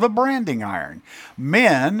as with a branding iron.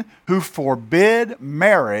 Men who forbid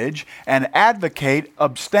marriage and advocate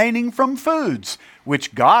abstaining from foods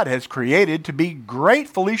which God has created to be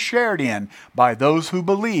gratefully shared in by those who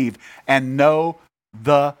believe and know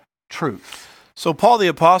the truth. So Paul the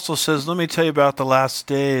Apostle says, let me tell you about the last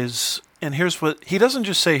days. And here's what, he doesn't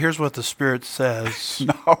just say, here's what the Spirit says.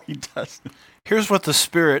 No, he doesn't. Here's what the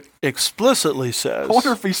Spirit explicitly says. I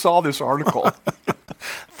wonder if he saw this article.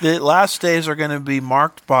 The last days are going to be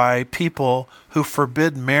marked by people who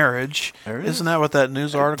forbid marriage. Isn't that what that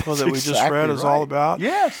news article that we just read is all about?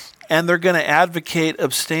 Yes. And they're going to advocate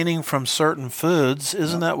abstaining from certain foods.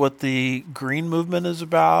 Isn't that what the green movement is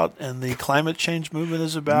about and the climate change movement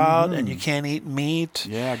is about? And you can't eat meat.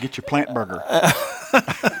 Yeah, get your plant burger.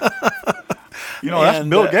 That's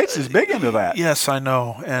Bill Gates is big into that. Yes, I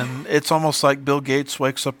know. And it's almost like Bill Gates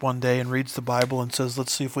wakes up one day and reads the Bible and says,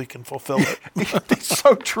 let's see if we can fulfill it. It's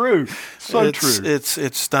so true. True.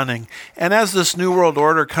 It's stunning. And as this New World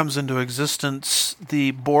Order comes into existence, the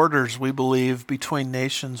borders, we believe, between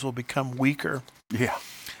nations will become weaker. Yeah.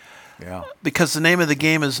 Because the name of the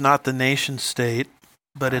game is not the nation state,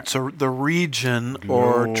 but it's the region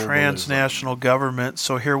or transnational government.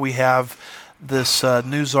 So here we have this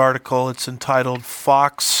news article. It's entitled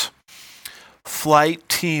Fox Flight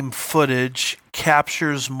Team Footage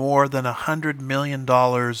Captures More Than $100 million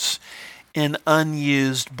in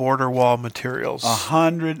Unused Border Wall Materials.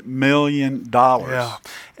 $100 million. Yeah.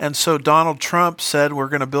 And so Donald Trump said, we're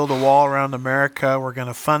going to build a wall around America. We're going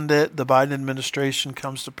to fund it. The Biden administration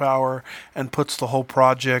comes to power and puts the whole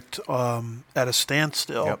project at a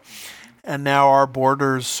standstill. Yep. And now our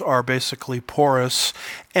borders are basically porous.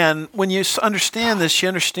 And when you understand this, you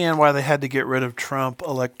understand why they had to get rid of Trump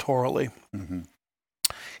electorally. Mm-hmm.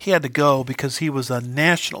 He had to go because he was a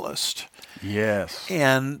nationalist. Yes.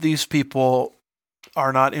 And these people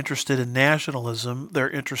are not interested in nationalism. They're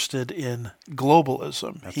interested in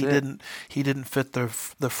globalism. He didn't fit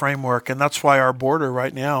the framework. And that's why our border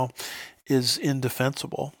right now is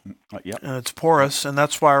indefensible. Yep. And it's porous. And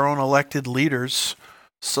that's why our own elected leaders,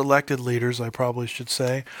 selected leaders, I probably should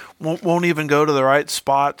say, won't even go to the right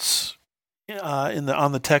spots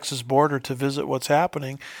on the Texas border to visit what's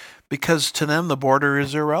happening, because to them the border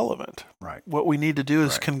is irrelevant. Right. What we need to do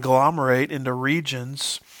is conglomerate into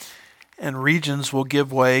regions and regions will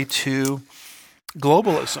give way to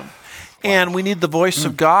globalism. And we need the voice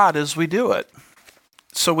of God as we do it.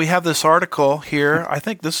 So we have this article here. I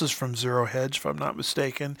think this is from Zero Hedge, if I'm not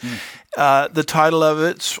mistaken. The title of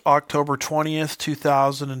it's October 20th,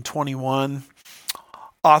 2021,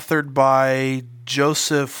 authored by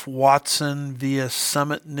Joseph Watson via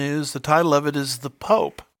Summit News. The title of it is The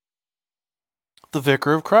Pope, the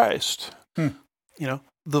Vicar of Christ. You know,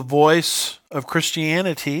 the voice of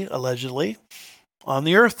Christianity, allegedly, on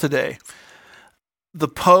the earth today. The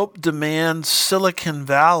Pope demands Silicon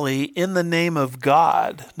Valley, in the name of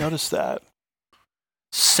God, notice that,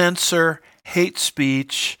 censor hate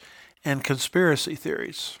speech and conspiracy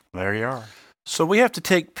theories. There you are. So we have to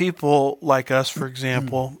take people like us, for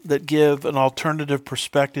example, that give an alternative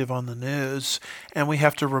perspective on the news, and we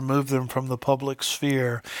have to remove them from the public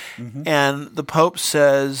sphere. And the Pope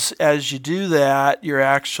says, as you do that, you're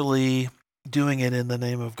actually doing it in the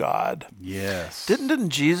name of God. Yes. Didn't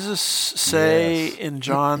Jesus say in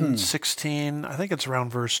John 16, I think it's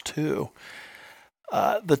around verse 2,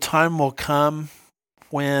 the time will come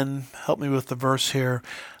when, help me with the verse here,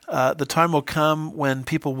 the time will come when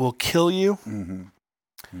people will kill you,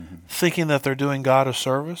 thinking that they're doing God a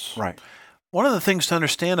service. Right. One of the things to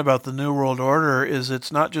understand about the New World Order is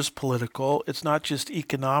it's not just political, it's not just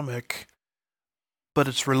economic, but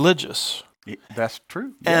it's religious. That's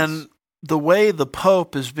true. And the way the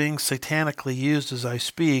Pope is being satanically used as I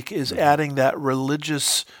speak is adding that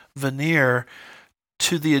religious veneer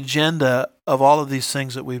to the agenda of all of these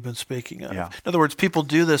things that we've been speaking of. In other words, people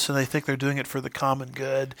do this and they think they're doing it for the common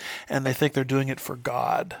good, and they think they're doing it for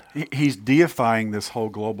God. He's deifying this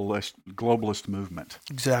whole globalist movement.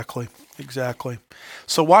 Exactly.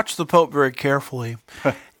 So watch the Pope very carefully.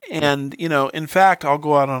 And, you know, in fact, I'll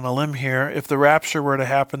go out on a limb here. If the rapture were to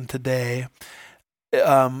happen today,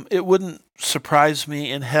 it wouldn't surprise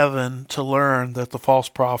me in heaven to learn that the false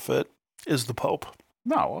prophet is the Pope.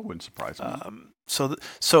 No, it wouldn't surprise me.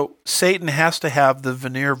 So Satan has to have the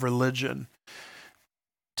veneer of religion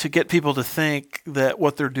to get people to think that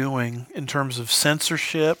what they're doing in terms of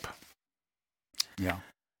censorship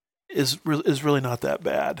is really not that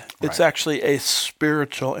bad. Right. It's actually a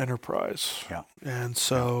spiritual enterprise. And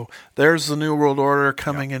so there's the New World Order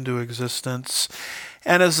coming into existence.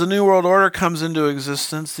 And as the New World Order comes into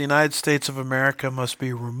existence, the United States of America must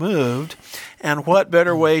be removed. And what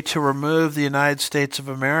better way to remove the United States of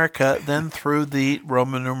America than through the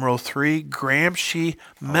Roman numeral 3 Gramsci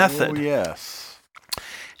method? Oh, yes.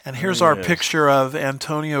 And here's our picture of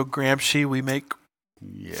Antonio Gramsci. We make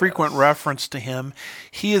frequent reference to him.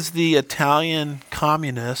 He is the Italian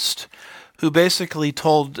communist who basically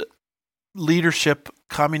told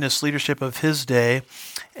communist leadership of his day,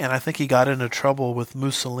 and I think he got into trouble with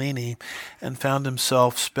Mussolini and found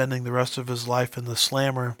himself spending the rest of his life in the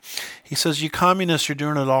slammer. He says, you communists, you're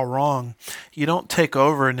doing it all wrong. You don't take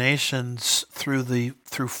over nations through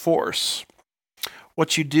force.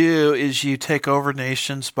 What you do is you take over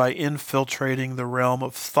nations by infiltrating the realm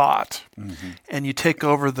of thought, and you take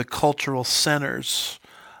over the cultural centers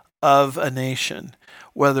of a nation,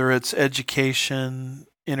 whether it's education,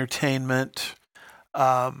 entertainment,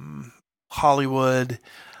 Hollywood,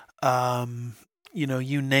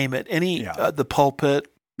 you name it. The pulpit,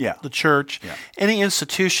 the church, any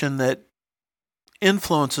institution that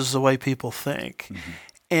influences the way people think.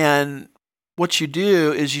 And what you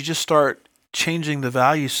do is you just start changing the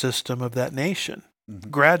value system of that nation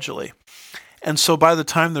gradually. And so by the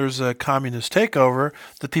time there's a communist takeover,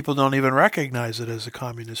 the people don't even recognize it as a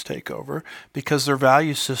communist takeover because their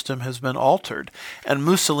value system has been altered. And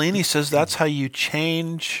Mussolini says that's how you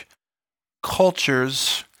change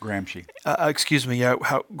cultures. Gramsci.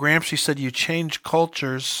 How Gramsci said you change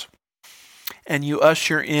cultures and you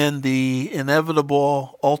usher in the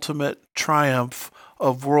inevitable ultimate triumph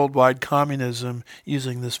of worldwide communism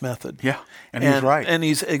using this method. And he's right. And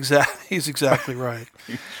he's exactly right.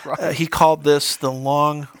 He's right. He called this the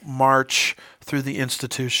long march through the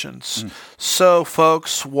institutions. So,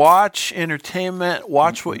 folks, watch entertainment,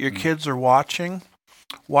 watch what your kids are watching,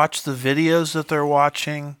 watch the videos that they're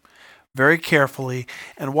watching very carefully,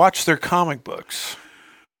 and watch their comic books.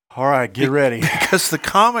 All right, get ready. Because the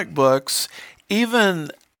comic books, even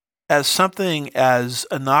as something as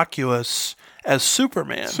innocuous as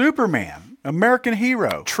Superman, American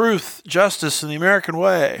hero. Truth, justice, and the American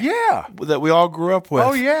way. That we all grew up with.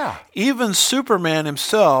 Oh, yeah. Even Superman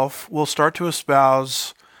himself will start to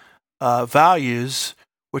espouse values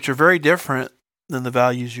which are very different than the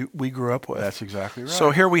values we grew up with. That's exactly right.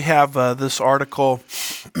 So here we have this article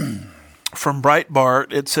from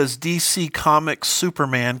Breitbart. It says DC Comics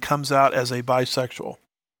Superman comes out as a bisexual.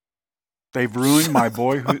 They've ruined my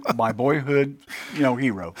boyhood,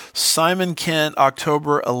 hero. Simon Kent,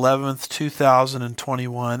 October 11th,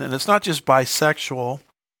 2021. And it's not just bisexual.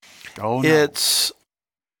 Oh, no. It's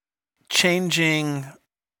changing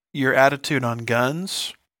your attitude on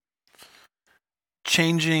guns,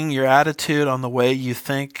 changing your attitude on the way you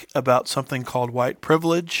think about something called white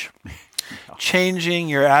privilege, changing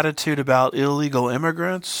your attitude about illegal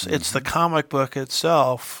immigrants. Mm-hmm. It's the comic book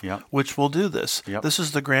itself which will do this. Yep. This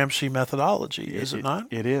is the Gramsci methodology, is it not?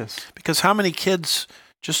 It is. Because how many kids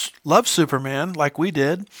just love Superman like we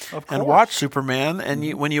did and watch Superman,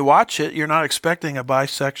 and when you watch it, you're not expecting a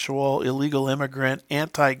bisexual, illegal immigrant,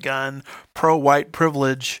 anti-gun, pro-white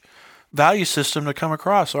privilege value system to come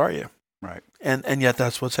across, are you? Right. And yet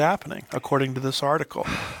that's what's happening, according to this article.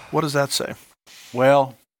 What does that say?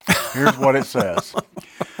 Well, here's what it says.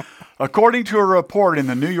 According to a report in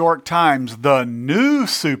the New York Times, the new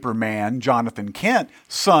Superman, Jonathan Kent,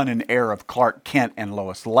 son and heir of Clark Kent and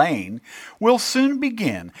Lois Lane, will soon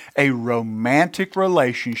begin a romantic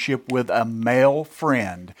relationship with a male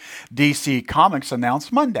friend, DC Comics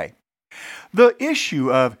announced Monday. The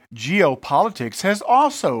issue of geopolitics has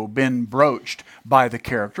also been broached by the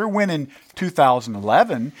character when in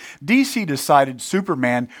 2011, DC decided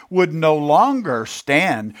Superman would no longer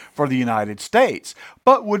stand for the United States,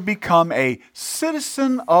 but would become a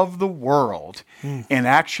citizen of the world. In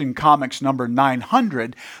Action Comics number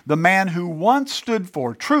 900, the man who once stood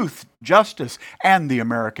for truth, justice, and the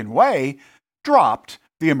American way dropped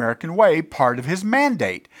the American way part of his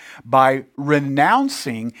mandate by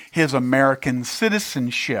renouncing his American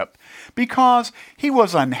citizenship because he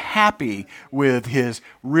was unhappy with his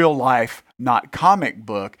real-life, not comic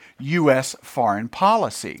book, U.S. foreign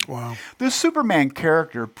policy. Wow. The Superman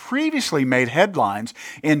character previously made headlines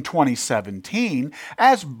in 2017,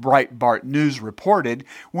 as Breitbart News reported,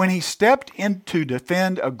 when he stepped in to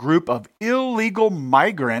defend a group of illegal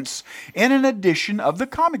migrants in an edition of the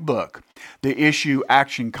comic book. The issue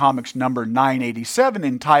Action Comics number 987,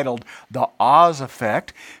 entitled The Oz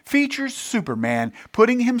Effect, features Superman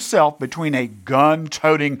putting himself between a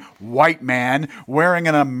gun-toting white man wearing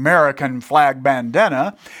an American flag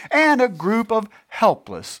bandana and a group of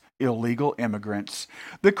helpless illegal immigrants.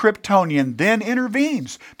 The Kryptonian then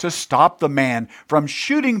intervenes to stop the man from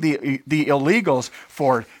shooting the illegals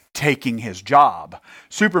for taking his job.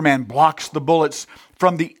 Superman blocks the bullets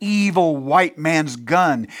from the evil white man's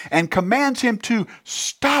gun and commands him to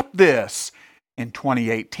stop this. In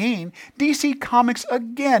 2018, DC Comics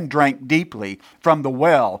again drank deeply from the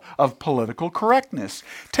well of political correctness,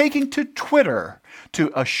 taking to Twitter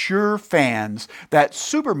to assure fans that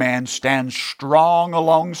Superman stands strong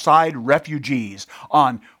alongside refugees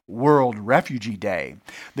on World Refugee Day.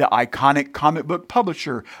 The iconic comic book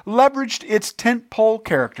publisher leveraged its tentpole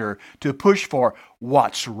character to push for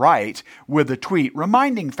what's right, with a tweet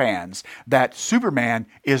reminding fans that Superman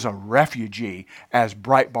is a refugee, as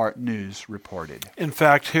Breitbart News reported. In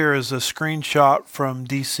fact, here is a screenshot from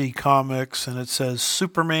DC Comics, and it says,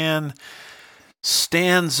 Superman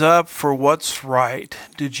stands up for what's right.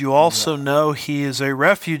 Did you also know he is a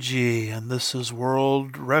refugee? And this is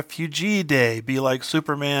World Refugee Day. Be like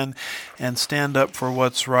Superman and stand up for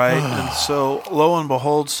what's right. And so, lo and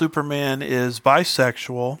behold, Superman is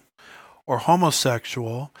bisexual or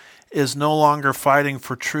homosexual, is no longer fighting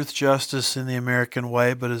for truth, justice in the American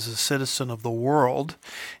way, but is a citizen of the world,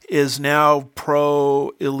 is now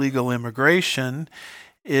pro-illegal immigration,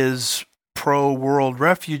 is pro-World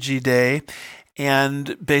Refugee Day,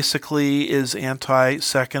 and basically is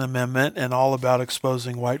anti-Second Amendment and all about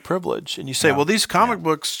exposing white privilege. And you say, well, these comic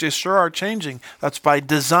books just sure are changing. That's by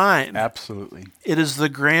design. Absolutely. It is the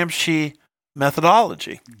Gramsci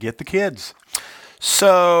methodology. Get the kids.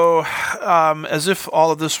 So, as if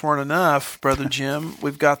all of this weren't enough, Brother Jim,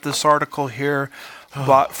 we've got this article here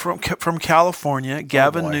from California.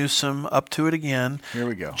 Gavin Newsom, up to it again. Here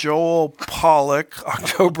we go. Joel Pollack,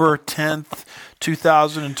 October 10th,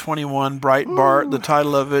 2021, Breitbart. The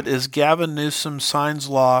title of it is Gavin Newsom Signs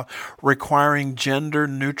Law Requiring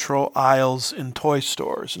Gender-Neutral Aisles in Toy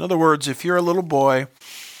Stores. In other words, if you're a little boy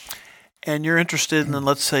and you're interested in,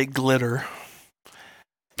 let's say, glitter,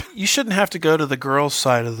 you shouldn't have to go to the girls'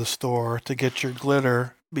 side of the store to get your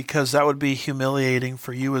glitter, because that would be humiliating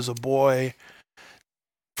for you as a boy,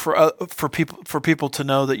 for people to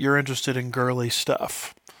know that you're interested in girly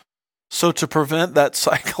stuff. So to prevent that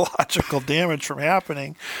psychological damage from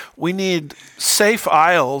happening, we need safe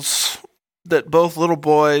aisles that both little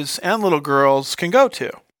boys and little girls can go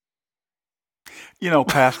to. You know,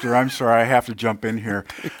 Pastor, I'm sorry, I have to jump in here.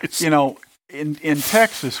 You know, In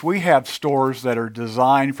Texas, we have stores that are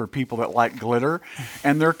designed for people that like glitter,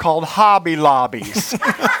 and they're called Hobby Lobbies.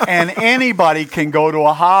 And anybody can go to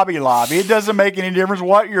a Hobby Lobby. It doesn't make any difference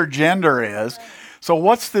what your gender is.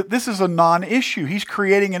 So this is a non-issue. He's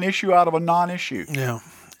creating an issue out of a non-issue. Yeah.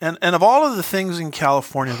 And of all of the things in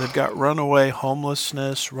California, they've got runaway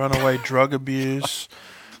homelessness, runaway drug abuse.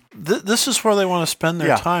 This is where they want to spend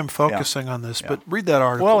their time focusing on this. But read that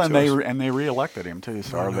article. Well, and they reelected him too.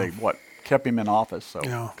 So they kept him in office. So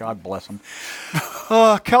God bless him.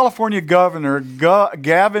 California Governor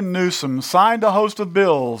Gavin Newsom signed a host of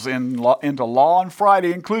bills into law on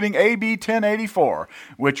Friday, including AB 1084,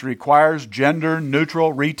 which requires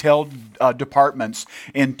gender-neutral retail departments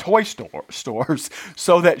in toy stores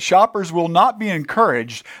so that shoppers will not be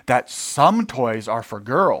encouraged that some toys are for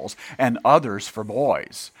girls and others for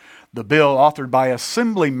boys. The bill, authored by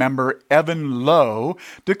Assembly member Evan Lowe,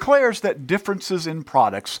 declares that differences in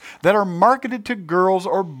products that are marketed to girls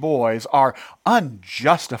or boys are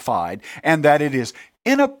unjustified and that it is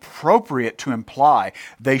inappropriate to imply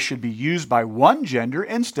they should be used by one gender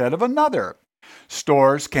instead of another.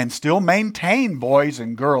 Stores can still maintain boys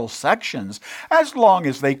and girls sections as long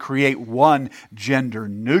as they create one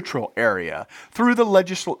gender-neutral area. Though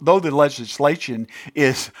the legislation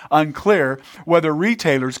is unclear whether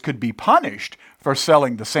retailers could be punished for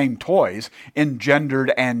selling the same toys in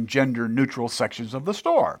gendered and gender-neutral sections of the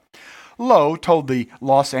store. Lowe told the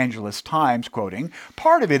Los Angeles Times, quoting,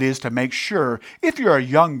 "Part of it is to make sure, if you're a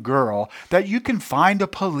young girl, that you can find a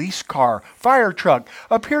police car, fire truck,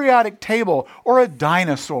 a periodic table, or a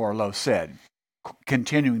dinosaur," Lowe said.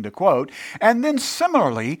 Continuing to quote, "And then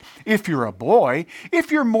similarly, if you're a boy,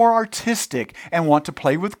 if you're more artistic and want to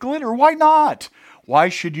play with glitter, why not? Why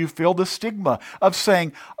should you feel the stigma of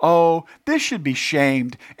saying, oh, this should be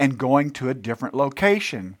shamed and going to a different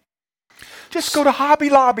location? Just go to Hobby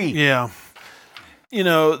Lobby." Yeah. You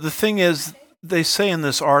know, the thing is, they say in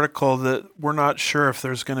this article that we're not sure if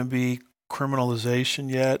there's going to be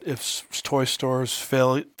criminalization yet if toy stores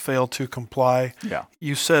fail to comply. Yeah.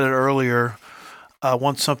 You said it earlier.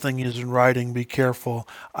 Once something is in writing, be careful.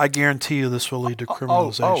 I guarantee you this will lead to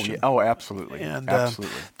criminalization. Absolutely. And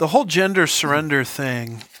absolutely. The whole gender surrender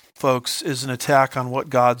thing, folks, is an attack on what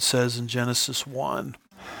God says in Genesis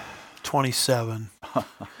 1:27.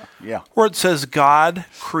 Yeah. Where it says, God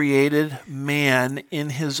created man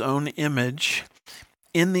in his own image.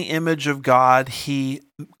 In the image of God, he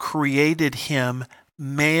created him,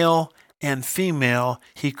 male and female,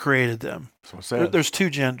 he created them. So it says. There's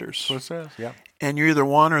two genders. So it says, yeah. And you're either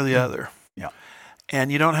one or the other. Yeah.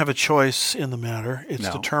 And you don't have a choice in the matter. It's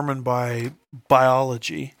determined by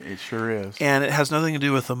biology. It sure is. And it has nothing to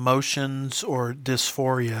do with emotions or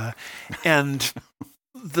dysphoria. And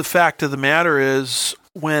the fact of the matter is,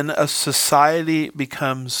 when a society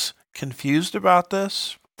becomes confused about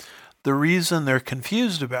this, the reason they're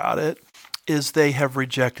confused about it is they have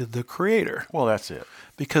rejected the Creator. Well, that's it.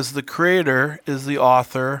 Because the Creator is the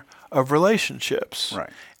author of relationships. Right.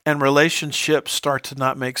 And relationships start to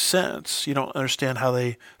not make sense. You don't understand how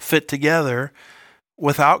they fit together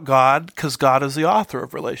without God, because God is the author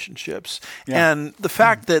of relationships. Yeah. And the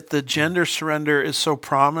fact that the gender surrender is so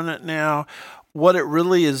prominent now, what it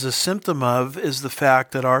really is a symptom of is the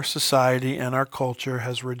fact that our society and our culture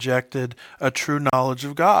has rejected a true knowledge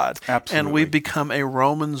of God. Absolutely. And we've become a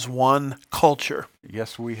Romans 1 culture.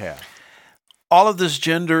 Yes, we have. All of this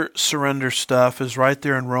gender surrender stuff is right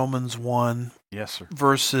there in Romans 1. Yes, sir.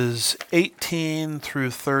 Verses 18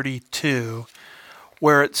 through 32,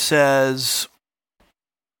 where it says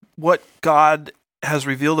what God has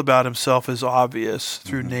revealed about himself is obvious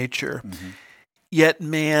through nature. Mm-hmm. Yet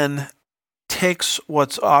man takes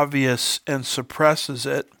what's obvious and suppresses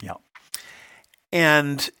it. Yeah.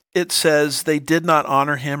 And it says they did not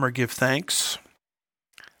honor him or give thanks.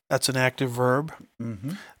 That's an active verb.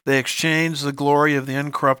 Mm-hmm. They exchanged the glory of the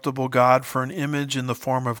incorruptible God for an image in the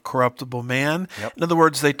form of corruptible man. Yep. In other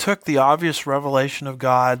words, they took the obvious revelation of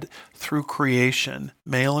God through creation,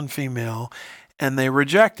 male and female, and they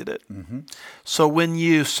rejected it. Mm-hmm. So when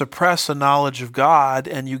you suppress a knowledge of God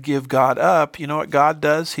and you give God up, you know what God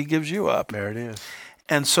does? He gives you up. There it is.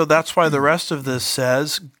 And so that's why the rest of this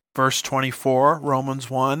says, verse 24, Romans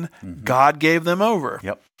 1, God gave them over.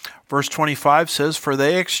 Yep. Verse 25 says, for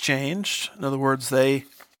they exchanged, in other words, they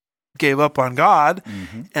gave up on God.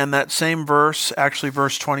 Mm-hmm. And that same verse, actually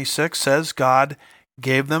verse 26 says, God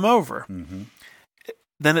gave them over. Mm-hmm.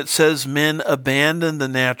 Then it says, men abandoned the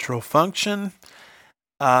natural function.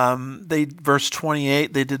 Verse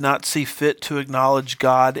 28, they did not see fit to acknowledge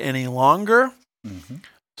God any longer. Mm-hmm.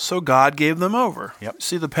 So God gave them over. Yep.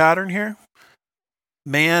 See the pattern here?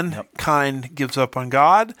 Mankind gives up on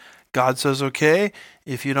God. God says, okay,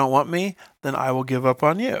 if you don't want me, then I will give up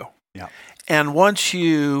on you. Yeah. And once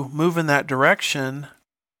you move in that direction,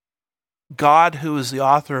 God, who is the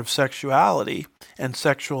author of sexuality and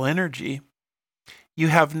sexual energy, you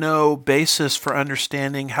have no basis for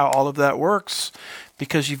understanding how all of that works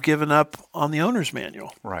because you've given up on the owner's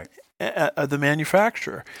manual. Right. The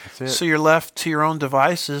manufacturer. That's it. So you're left to your own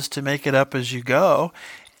devices to make it up as you go.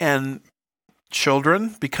 And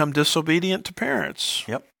children become disobedient to parents.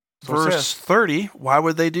 Yep. Verse 30, why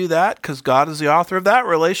would they do that? Because God is the author of that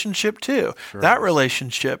relationship too. Sure that is.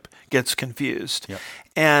 relationship gets confused. Yep.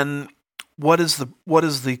 And what is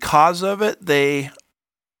the cause of it? They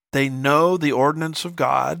know the ordinance of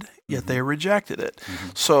God, yet they rejected it. Mm-hmm.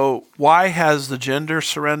 So why has the gender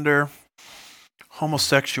surrender,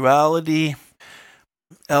 homosexuality,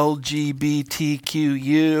 LGBTQU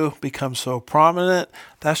become so prominent?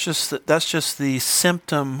 That's just the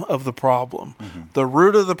symptom of the problem. Mm-hmm. The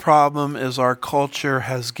root of the problem is our culture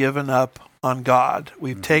has given up on God.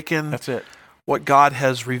 We've taken That's it. what God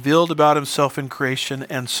has revealed about himself in creation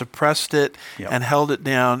and suppressed it and held it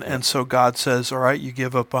down. And so God says, all right, you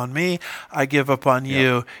give up on me, I give up on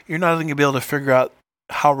you. You're not going to be able to figure out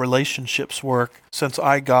how relationships work since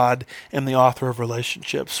I, God, am the author of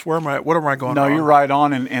relationships. What am I going on? No, you're right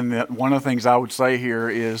on. And one of the things I would say here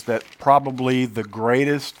is that probably the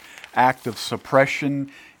greatest act of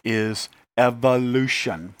suppression is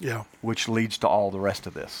evolution, which leads to all the rest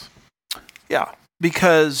of this. Yeah,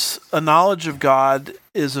 because a knowledge of God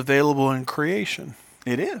is available in creation.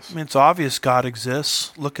 It is. I mean, it's obvious God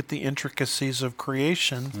exists. Look at the intricacies of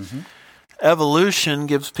creation. Mm-hmm. Evolution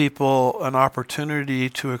gives people an opportunity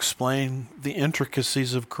to explain the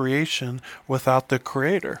intricacies of creation without the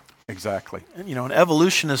creator. Exactly. And, and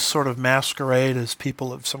evolutionists sort of masquerade as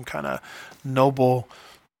people of some kind of noble,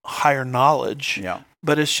 higher knowledge. Yeah.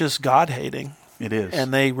 But it's just God-hating. It is.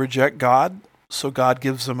 And they reject God, so God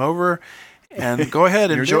gives them over. And go ahead,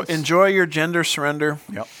 enjoy your gender surrender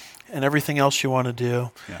and everything else you want to do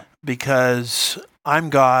because I'm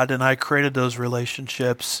God and I created those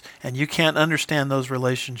relationships, and you can't understand those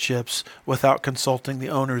relationships without consulting the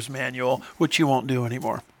owner's manual, which you won't do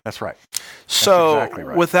anymore. That's right. So, exactly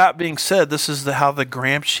right. With that being said, this is how the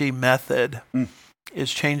Gramsci method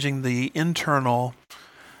is changing the internal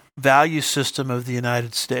value system of the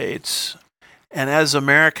United States. And as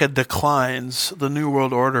America declines, the New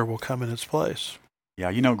World Order will come in its place. Yeah,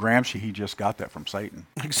 Gramsci, he just got that from Satan.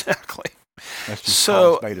 Exactly. That's just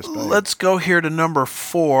so spade a spade. Let's go here to number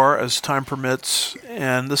 4 as time permits.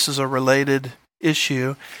 And this is a related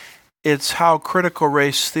issue. It's how critical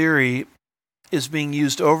race theory is being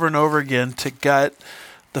used over and over again to gut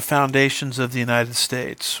the foundations of the United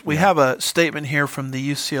States. We have a statement here from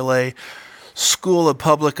the UCLA School of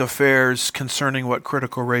Public Affairs concerning what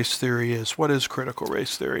critical race theory is. What is critical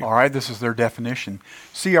race theory? All right, this is their definition.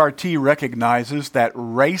 CRT recognizes that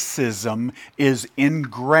racism is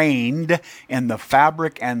ingrained in the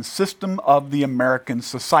fabric and system of the American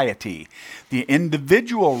society. The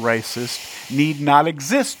individual racist need not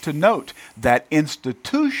exist to note that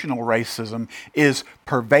institutional racism is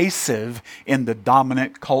pervasive in the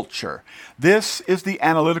dominant culture. This is the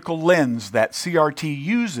analytical lens that CRT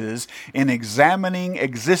uses in examining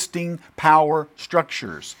existing power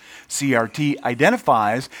structures. CRT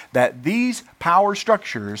identifies that these power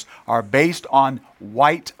structures are based on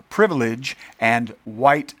white privilege and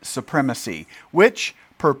white supremacy, which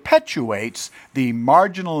perpetuates the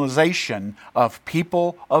marginalization of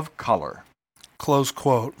people of color. Close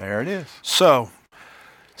quote. There it is. So,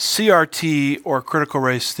 CRT, or critical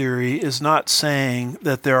race theory, is not saying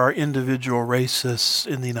that there are individual racists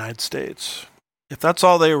in the United States. If that's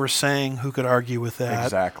all they were saying, who could argue with that?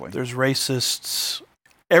 Exactly. There's racists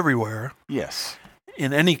everywhere. Yes.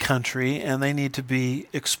 In any country, and they need to be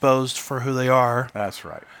exposed for who they are. That's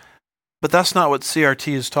right. But that's not what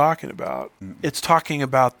CRT is talking about. It's talking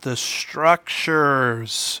about the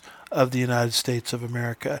structures of the United States of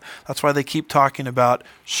America. That's why they keep talking about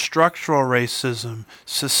structural racism,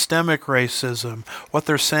 systemic racism. What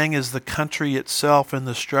they're saying is the country itself and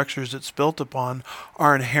the structures it's built upon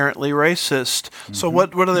are inherently racist. So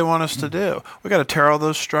what do they want us to do? We got to tear all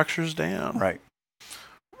those structures down. Right.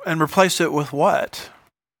 And replace it with what?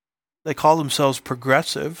 They call themselves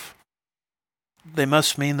progressive. They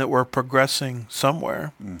must mean that we're progressing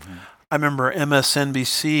somewhere. I remember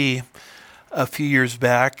MSNBC a few years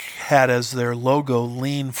back had as their logo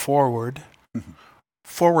lean forward.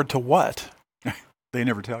 Forward to what? They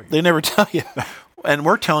never tell you. They never tell you. And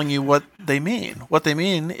we're telling you what they mean. What they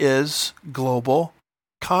mean is global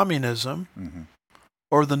communism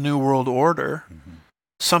or the New World Order,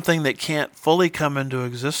 something that can't fully come into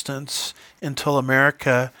existence until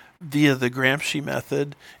America via the Gramsci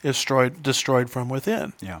method, is destroyed from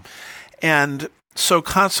within. Yeah. And so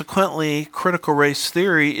consequently, critical race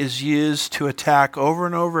theory is used to attack over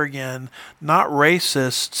and over again, not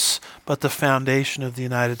racists, but the foundation of the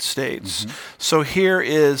United States. Mm-hmm. So here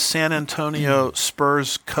is San Antonio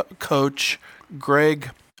Spurs coach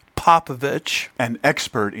Greg Popovich. An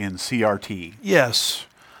expert in CRT. Yes.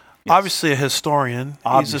 Obviously a historian.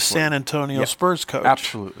 Obviously. He's a San Antonio Spurs coach.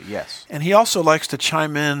 Absolutely, yes. And he also likes to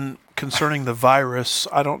chime in concerning the virus.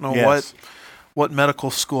 I don't know what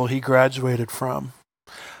medical school he graduated from.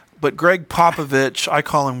 But Greg Popovich, I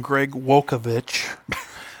call him Greg Wokovich.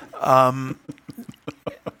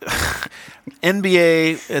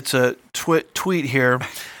 NBA, it's a tweet here.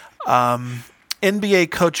 NBA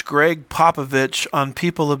coach Greg Popovich on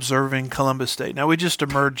people observing Columbus Day. Now, we just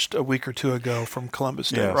emerged a week or two ago from Columbus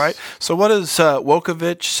Day, right? So what does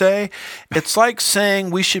Wokovich say? It's like saying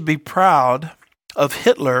we should be proud of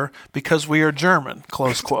Hitler because we are German,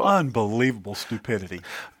 close quote. Unbelievable stupidity.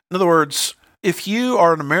 In other words, if you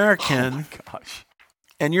are an American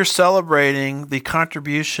and you're celebrating the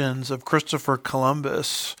contributions of Christopher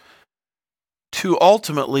Columbus to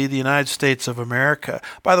ultimately the United States of America.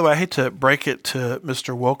 By the way, I hate to break it to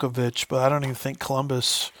Mr. Wokovich, but I don't even think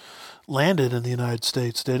Columbus landed in the United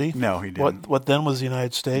States, did he? No, he didn't. What then was the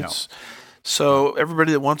United States? No. So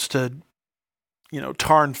everybody that wants to,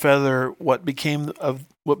 tar and feather what became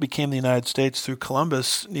the United States through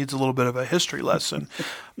Columbus needs a little bit of a history lesson.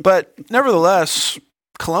 But nevertheless,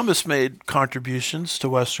 Columbus made contributions to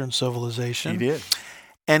Western civilization. He did.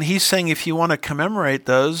 And he's saying if you want to commemorate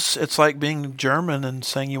those, it's like being German and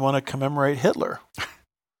saying you want to commemorate Hitler.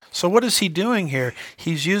 So what is he doing here?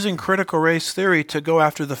 He's using critical race theory to go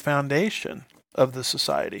after the foundation of the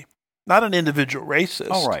society. Not an individual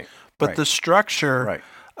racist, but the structure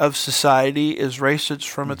of society is racist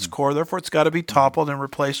from its core. Therefore, it's got to be toppled and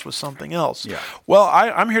replaced with something else. Yeah. Well,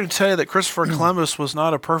 I'm here to tell you that Christopher Columbus was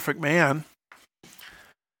not a perfect man.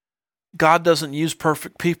 God doesn't use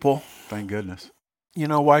perfect people. Thank goodness. You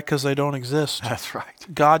know why? Because they don't exist. That's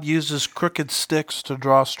right. God uses crooked sticks to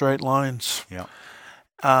draw straight lines. Yeah.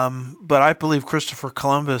 But I believe Christopher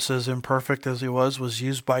Columbus, as imperfect as he was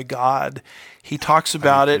used by God. He talks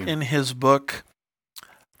about it in his book,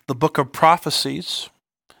 the Book of Prophecies.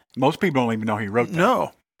 Most people don't even know he wrote that.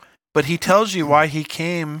 No. But he tells you why he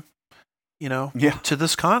came, to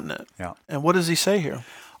this continent. Yeah. And what does he say here?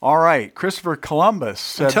 All right. Christopher Columbus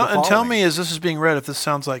said and tell me as this is being read if this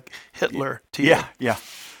sounds like Hitler to you.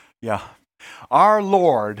 Yeah. Our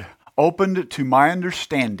Lord opened to my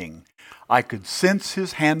understanding. I could sense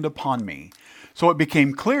his hand upon me. So it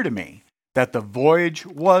became clear to me that the voyage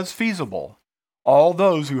was feasible. All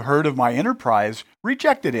those who heard of my enterprise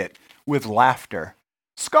rejected it with laughter,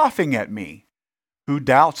 scoffing at me. Who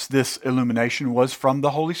doubts this illumination was from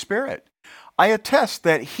the Holy Spirit? I attest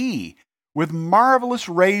that he, with marvelous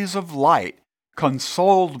rays of light,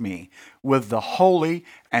 consoled me with the holy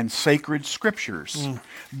and sacred scriptures.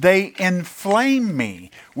 They inflame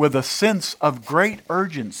me with a sense of great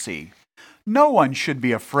urgency. No one should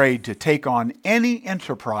be afraid to take on any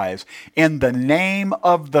enterprise in the name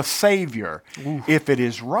of the Savior if it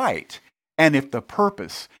is right and if the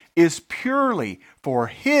purpose is purely for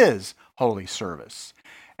his holy service.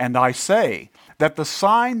 And I say that the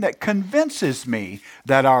sign that convinces me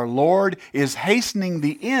that our Lord is hastening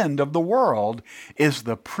the end of the world is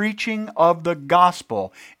the preaching of the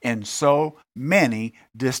gospel in so many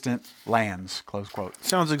distant lands. Close quote.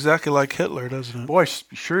 Sounds exactly like Hitler, doesn't it? Boy,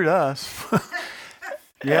 sure does.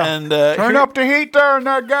 Yeah. And turn up the heat there in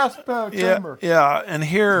that gas chamber. Yeah, and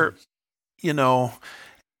here,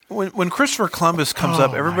 When Christopher Columbus comes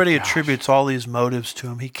up, everybody attributes all these motives to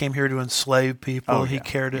him. He came here to enslave people. He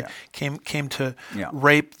came to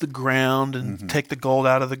rape the ground and take the gold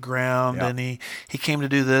out of the ground. And he came to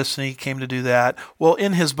do this and he came to do that. Well,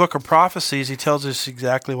 in his book of prophecies, he tells us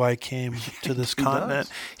exactly why he came to this continent.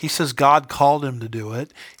 He says God called him to do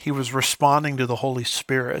it. He was responding to the Holy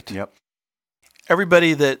Spirit. Yep.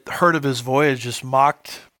 Everybody that heard of his voyage just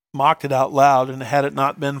mocked it out loud, and had it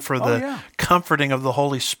not been for the comforting of the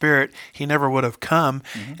Holy Spirit, he never would have come.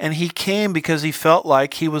 And he came because he felt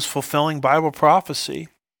like he was fulfilling Bible prophecy,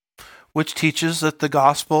 which teaches that the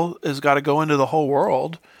gospel has got to go into the whole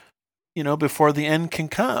world, before the end can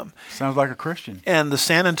come. Sounds like a Christian. And the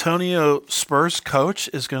San Antonio Spurs coach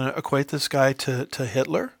is going to equate this guy to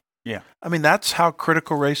Hitler. Yeah. I mean, that's how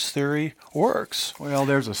critical race theory works. Well,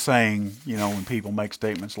 there's a saying, when people make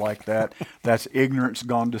statements like that, that's ignorance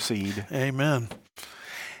gone to seed. Amen.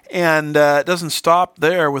 And it doesn't stop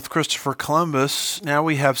there with Christopher Columbus. Now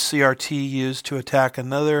we have CRT used to attack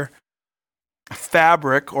another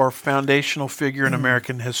fabric or foundational figure in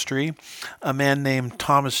American history, a man named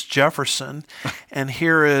Thomas Jefferson. And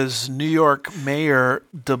here is New York Mayor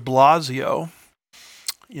de Blasio.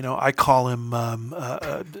 I call him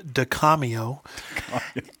DeCamio.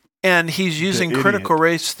 And he's using critical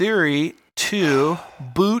race theory to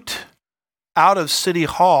boot out of City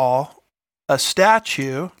Hall a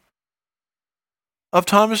statue of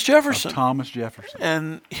Thomas Jefferson.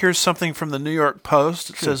 And here's something from the New York Post.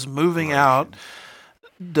 It says, moving out,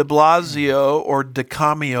 de Blasio or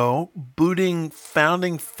DeCamio booting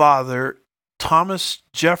founding father Thomas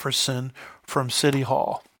Jefferson from City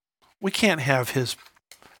Hall. We can't have his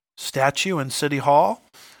statue in City Hall.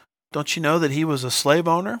 Don't you know that he was a slave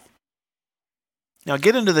owner? Now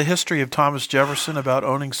get into the history of Thomas Jefferson about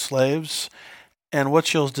owning slaves, and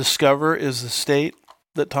what you'll discover is the state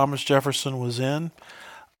that Thomas Jefferson was in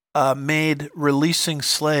made releasing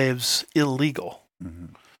slaves illegal.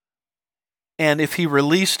 Mm-hmm. And if he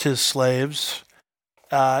released his slaves,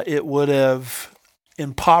 it would have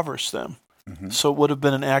impoverished them. Mm-hmm. So it would have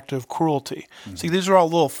been an act of cruelty. Mm-hmm. See, these are all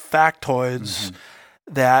little factoids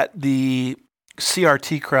that the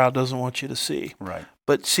CRT crowd doesn't want you to see. Right.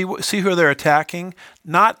 But see who they're attacking?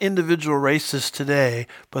 Not individual races today,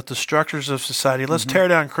 but the structures of society. Let's tear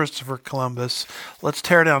down Christopher Columbus. Let's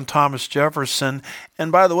tear down Thomas Jefferson.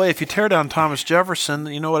 And by the way, if you tear down Thomas Jefferson,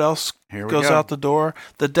 you know what else goes out the door?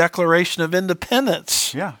 The Declaration of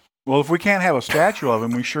Independence. Yeah. Well, if we can't have a statue of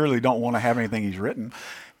him, we surely don't want to have anything he's written.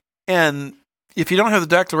 And if you don't have the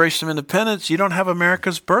Declaration of Independence, you don't have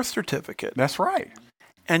America's birth certificate. That's right.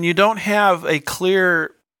 And you don't have a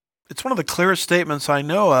clear... It's one of the clearest statements I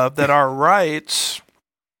know of that our rights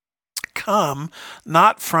come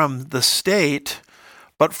not from the state,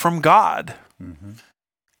 but from God. Mm-hmm.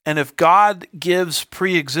 And if God gives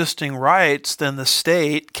pre-existing rights, then the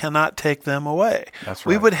state cannot take them away. That's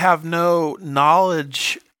right. We would have no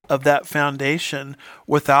knowledge of that foundation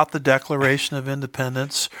without the Declaration of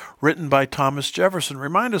Independence written by Thomas Jefferson.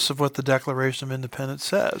 Remind us of what the Declaration of Independence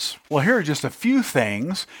says. Well, here are just a few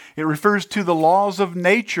things. It refers to the laws of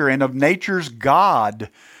nature and of nature's God.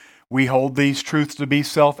 We hold these truths to be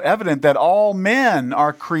self-evident, that all men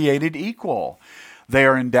are created equal. They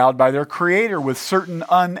are endowed by their Creator with certain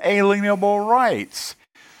unalienable rights,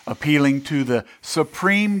 appealing to the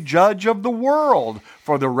supreme judge of the world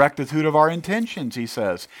for the rectitude of our intentions, he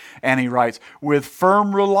says. And he writes, with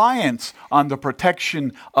firm reliance on the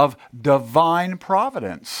protection of divine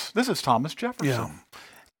providence. This is Thomas Jefferson. Yeah.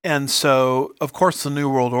 And so, of course, the New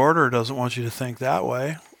World Order doesn't want you to think that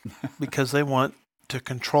way because they want to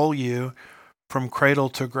control you from cradle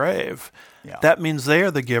to grave. Yeah. That means they are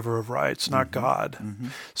the giver of rights, not God. Mm-hmm.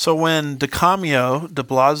 So when de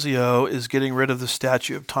Blasio is getting rid of the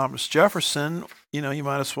statue of Thomas Jefferson, you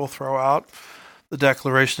might as well throw out the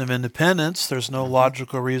Declaration of Independence. There's no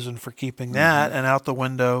logical reason for keeping that, and out the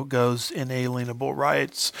window goes inalienable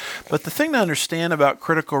rights. But the thing to understand about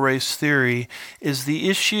critical race theory is the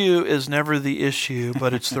issue is never the issue,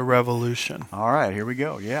 but it's the revolution. All right, here we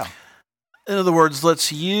go. Yeah. In other words,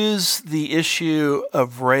 let's use the issue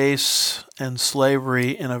of race and slavery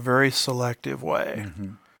in a very selective way.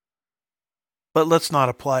 Mm-hmm. But let's not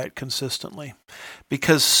apply it consistently.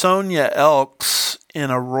 Because Sonia Elks in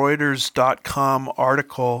a Reuters.com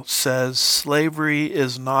article says slavery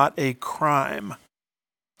is not a crime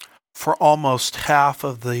for almost half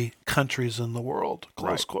of the countries in the world,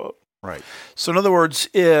 close quote. Right. So in other words,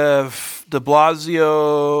 if de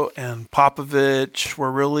Blasio and Popovich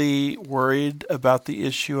were really worried about the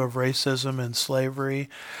issue of racism and slavery,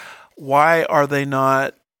 why are they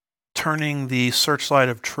not turning the searchlight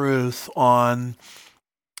of truth on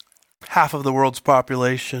half of the world's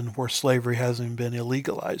population where slavery hasn't been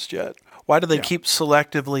illegalized yet? Why do they keep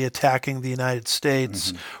selectively attacking the United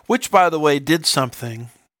States, which, by the way, did something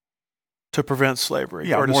to prevent slavery?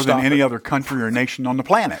 Yeah, or to more than stop any it? other country or nation on the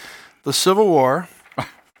planet. The Civil War,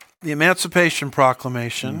 the Emancipation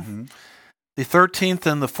Proclamation, the 13th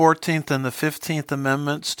and the 14th and the 15th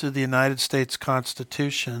Amendments to the United States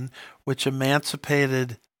Constitution, which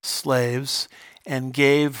emancipated slaves and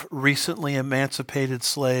gave recently emancipated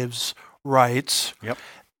slaves rights,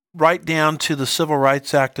 right down to the Civil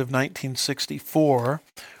Rights Act of 1964,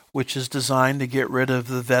 which is designed to get rid of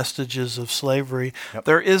the vestiges of slavery.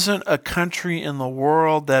 There isn't a country in the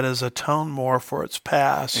world that has atoned more for its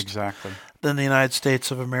past than the United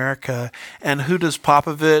States of America. And who does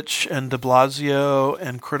Popovich and de Blasio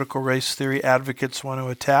and critical race theory advocates want to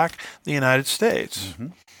attack? The United States.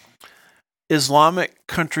 Islamic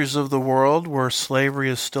countries of the world where slavery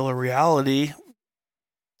is still a reality,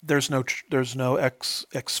 there's no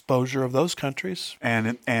exposure of those countries.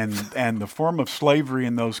 And the form of slavery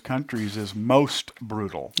in those countries is most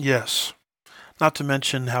brutal. Yes. Not to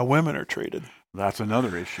mention how women are treated. That's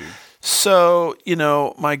another issue. So,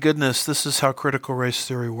 my goodness, this is how critical race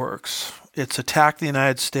theory works. It's attack the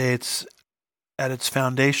United States at its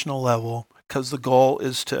foundational level because the goal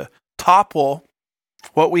is to topple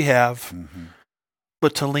what we have,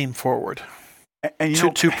 but to lean forward. And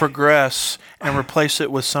to progress and replace it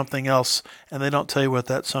with something else, and they don't tell you what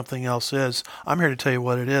that something else is. I'm here to tell you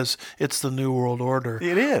what it is. It's the New World Order.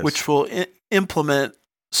 It is. Which will implement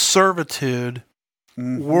servitude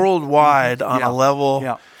worldwide on a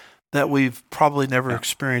level that we've probably never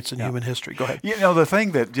experienced in human history. Go ahead. The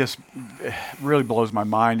thing that just really blows my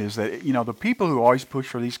mind is that, the people who always push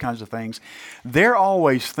for these kinds of things, they're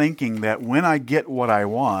always thinking that when I get what I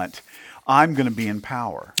want, I'm going to be in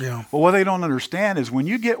power. Yeah. But what they don't understand is when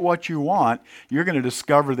you get what you want, you're going to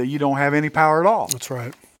discover that you don't have any power at all. That's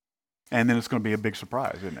right. And then it's going to be a big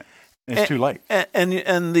surprise, isn't it? It's too late. And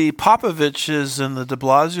the Popoviches and the de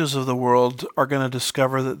Blasios of the world are going to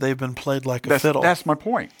discover that they've been played like a fiddle. That's my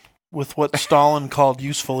point. With what Stalin called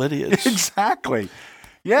useful idiots. Exactly.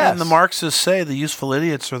 Yes. And the Marxists say the useful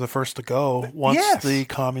idiots are the first to go once the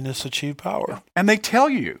communists achieve power. And they tell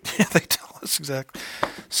you. Yeah, they tell us exactly.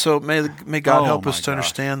 So may God help us to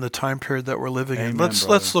understand the time period that we're living in.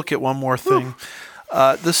 Let's look at one more thing.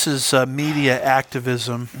 This is media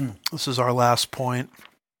activism. This is our last point.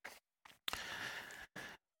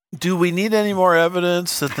 Do we need any more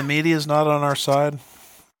evidence that the media is not on our side?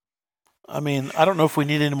 I mean, I don't know if we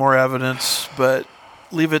need any more evidence, but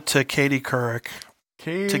leave it to Katie Couric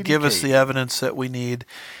to give us the evidence that we need.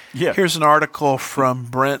 Yeah. Here's an article from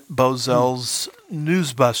Brent Bozell's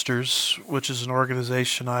Newsbusters, which is an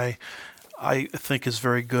organization I think is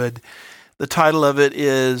very good. The title of it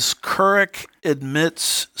is Couric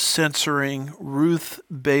Admits Censoring Ruth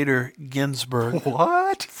Bader Ginsburg.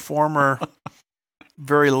 What? Former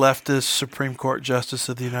very leftist Supreme Court Justice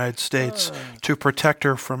of the United States to protect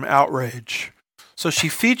her from outrage. So she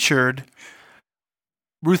featured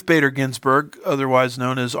Ruth Bader Ginsburg, otherwise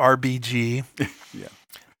known as RBG,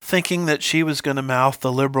 thinking that she was going to mouth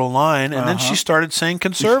the liberal line, and then she started saying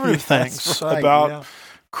conservative things about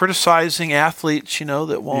criticizing athletes,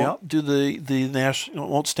 that won't do the national,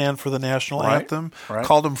 won't stand for the national anthem. Right.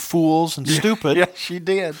 Called them fools and stupid. Yeah, she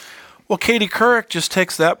did. Well, Katie Couric just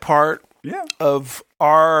takes that part of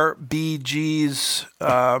RBG's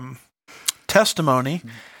testimony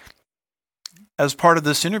as part of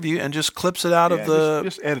this interview and just clips it out of the...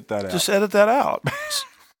 Just edit that out. Just edit that out.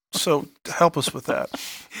 So help us with that.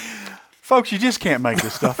 Folks, you just can't make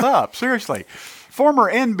this stuff up. Seriously.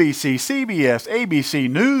 Former NBC, CBS, ABC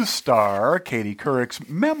News star Katie Couric's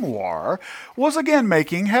memoir was again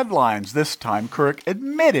making headlines. This time, Couric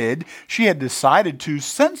admitted she had decided to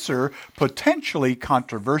censor potentially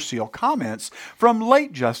controversial comments from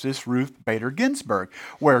late Justice Ruth Bader Ginsburg,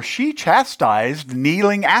 where she chastised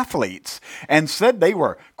kneeling athletes and said they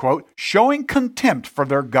were, quote, showing contempt for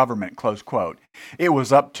their government, close quote. It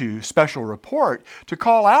was up to Special Report to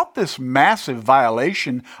call out this massive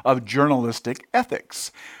violation of journalistic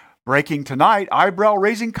ethics. Breaking tonight,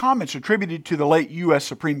 eyebrow-raising comments attributed to the late U.S.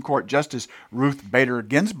 Supreme Court Justice Ruth Bader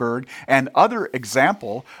Ginsburg and other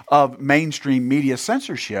example of mainstream media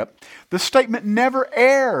censorship. The statement never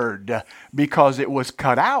aired because it was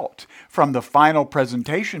cut out from the final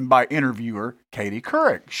presentation by interviewer Katie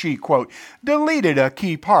Couric. She, quote, deleted a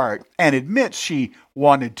key part and admits she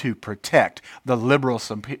wanted to protect the liberal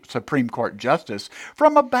Supreme Court justice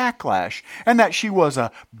from a backlash and that she was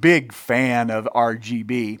a big fan of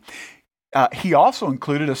RGB. He also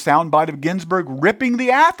included a soundbite of Ginsburg ripping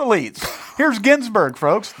the athletes. Here's Ginsburg,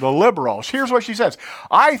 folks, the liberal. Here's what she says.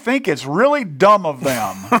 I think it's really dumb of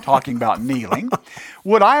them, talking about kneeling.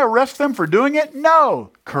 Would I arrest them for doing it?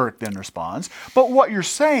 No, Couric then responds. But what you're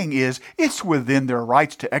saying is it's within their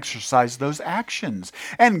rights to exercise those actions.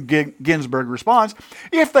 And Ginsburg responds,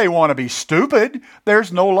 if they want to be stupid,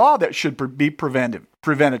 there's no law that should be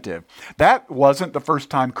preventative. That wasn't the first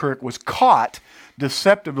time Couric was caught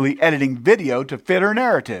deceptively editing video to fit her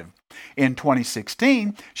narrative. In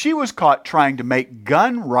 2016, she was caught trying to make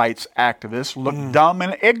gun rights activists look dumb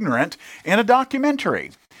and ignorant in a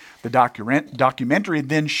documentary. The documentary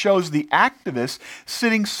then shows the activists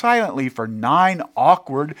sitting silently for 9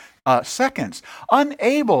 awkward seconds,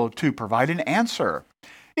 unable to provide an answer.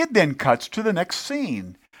 It then cuts to the next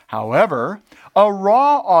scene. However, a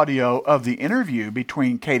raw audio of the interview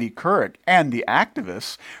between Katie Couric and the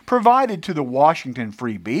activists provided to the Washington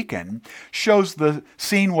Free Beacon shows the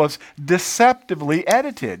scene was deceptively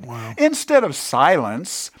edited. Wow. Instead of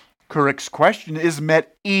silence, Couric question is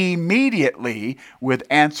met immediately with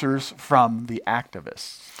answers from the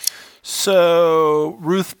activists. So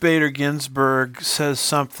Ruth Bader Ginsburg says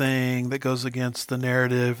something that goes against the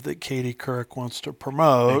narrative that Katie Couric wants to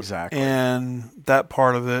promote. Exactly. And that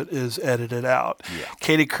part of it is edited out. Yeah.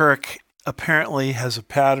 Katie Couric apparently has a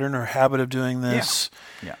pattern or habit of doing this.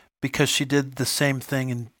 Yeah. Because she did the same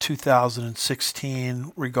thing in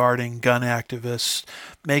 2016 regarding gun activists,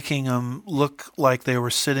 making them look like they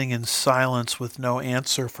were sitting in silence with no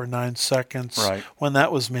answer for 9 seconds when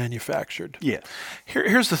that was manufactured. Yeah.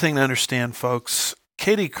 Here's the thing to understand, folks.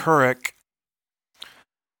 Katie Couric,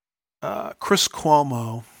 Chris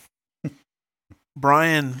Cuomo,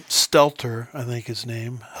 Brian Stelter, I think his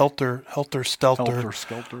name, Helter Skelter.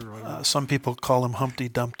 Some people call him Humpty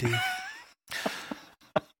Dumpty.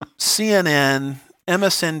 CNN,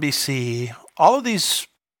 MSNBC, all of these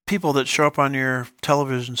people that show up on your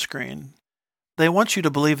television screen, they want you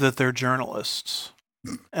to believe that they're journalists.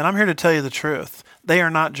 And I'm here to tell you the truth. They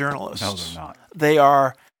are not journalists. No, they're not. They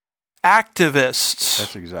are activists.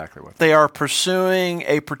 That's exactly what they are pursuing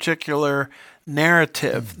a particular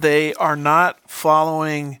narrative. They are not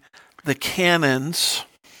following the canons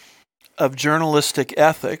of journalistic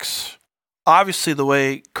ethics. Obviously, the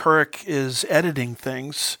way Couric is editing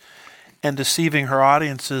things and deceiving her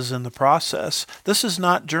audiences in the process, this is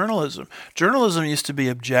not journalism. Journalism used to be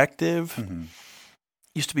objective,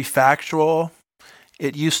 used to be factual.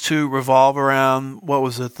 It used to revolve around,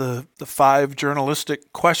 the 5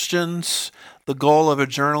 journalistic questions. The goal of a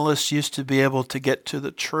journalist used to be able to get to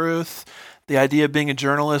the truth. The idea of being a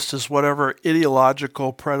journalist is whatever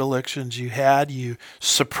ideological predilections you had, you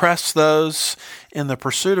suppress those in the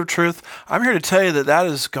pursuit of truth. I'm here to tell you that that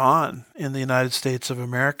is gone in the United States of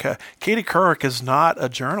America. Katie Couric is not a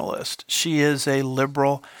journalist. She is a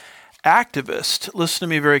liberal activist. Listen to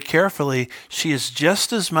me very carefully. She is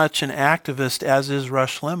just as much an activist as is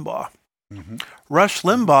Rush Limbaugh. Rush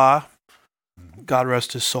Limbaugh, God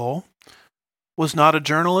rest his soul, was not a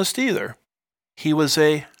journalist either. He was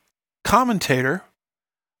a commentator,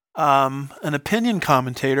 an opinion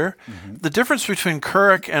commentator. The difference between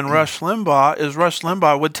Couric and Rush Limbaugh is Rush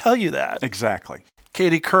Limbaugh would tell you that. Exactly.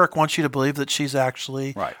 Katie Couric wants you to believe that she's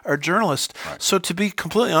actually a journalist. So to be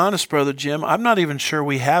completely honest, Brother Jim, I'm not even sure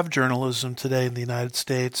we have journalism today in the United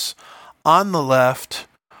States on the left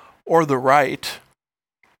or the right.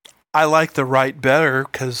 I like the right better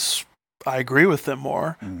because I agree with them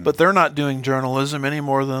more, but they're not doing journalism any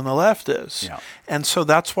more than the left is. Yeah. And so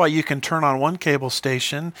that's why you can turn on one cable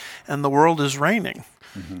station and the world is raining.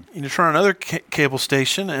 And you turn on another cable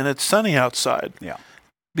station and it's sunny outside. Yeah.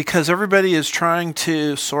 Because everybody is trying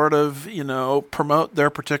to sort of, promote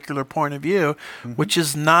their particular point of view, which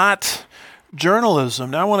is not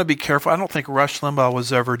journalism. Now, I want to be careful. I don't think Rush Limbaugh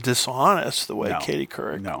was ever dishonest the way Katie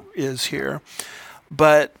Couric is here.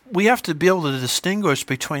 But we have to be able to distinguish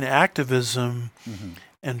between activism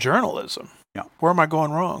and journalism. Yeah. Where am I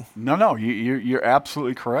going wrong? No, you're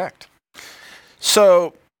absolutely correct.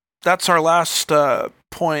 So that's our last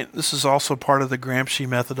point. This is also part of the Gramsci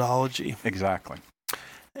methodology. Exactly.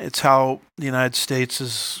 It's how the United States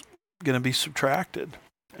is going to be subtracted.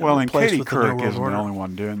 Well, and Katie Couric isn't the only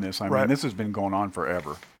one doing this. I mean, this has been going on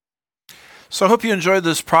forever. So I hope you enjoyed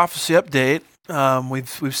this prophecy update.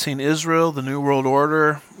 We've seen Israel, the New World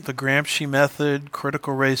Order, the Gramsci method,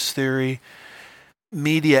 critical race theory,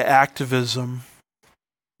 media activism.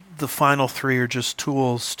 The final 3 are just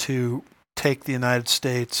tools to take the United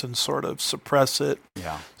States and sort of suppress it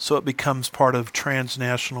so it becomes part of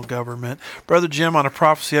transnational government. Brother Jim, on a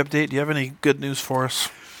prophecy update, do you have any good news for us?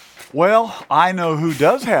 Well, I know who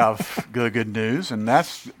does have good news, and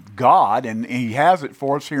that's God, and he has it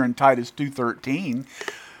for us here in Titus 2:13.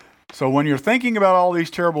 So when you're thinking about all these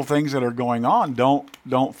terrible things that are going on,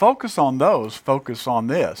 don't focus on those. Focus on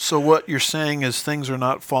this. So what you're saying is things are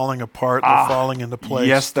not falling apart; they're falling into place.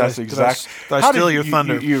 Yes, that's exactly. Did I steal your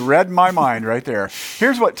thunder? You read my mind right there.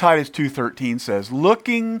 Here's what Titus 2:13 says: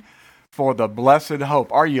 "Looking for the blessed hope."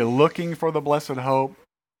 Are you looking for the blessed hope?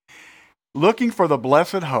 Looking for the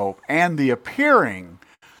blessed hope and the appearing,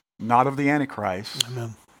 not of the Antichrist,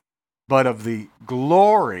 but of the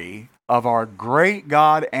glory of our great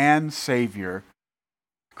God and Savior,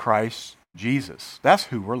 Christ Jesus. That's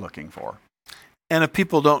who we're looking for. And if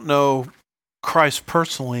people don't know Christ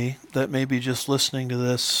personally, that may be just listening to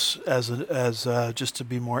this as just to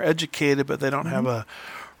be more educated, but they don't have a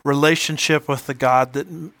relationship with the God that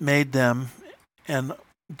made them and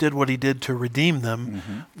did what he did to redeem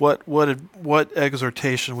them, what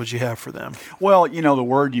exhortation would you have for them? Well, the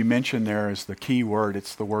word you mentioned there is the key word.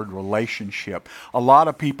 It's the word relationship. A lot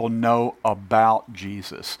of people know about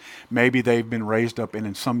Jesus. Maybe they've been raised up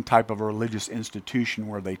in some type of a religious institution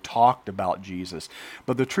where they talked about Jesus.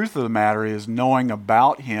 But the truth of the matter is knowing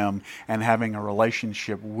about him and having a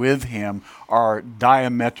relationship with him are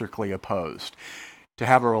diametrically opposed. To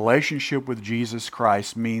have a relationship with Jesus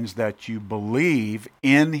Christ means that you believe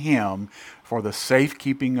in him for the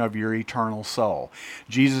safekeeping of your eternal soul.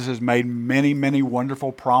 Jesus has made many, many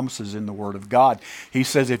wonderful promises in the Word of God. He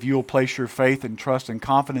says if you will place your faith and trust and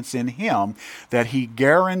confidence in him, that he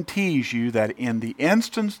guarantees you that in the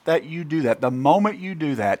instance that you do that, the moment you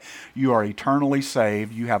do that, you are eternally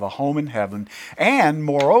saved, you have a home in heaven, and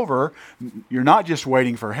moreover, you're not just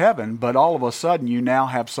waiting for heaven, but all of a sudden you now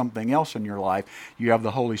have something else in your life. You have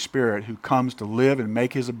the Holy Spirit who comes to live and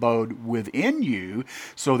make his abode within you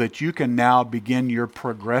so that you can now begin your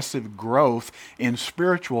progressive growth in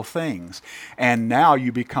spiritual things. And now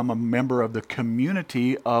you become a member of the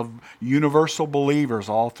community of universal believers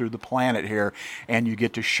all through the planet here, and you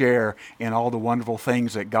get to share in all the wonderful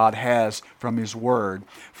things that God has from his word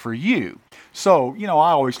for you. So, I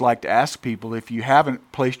always like to ask people, if you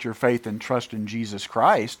haven't placed your faith and trust in Jesus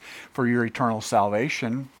Christ for your eternal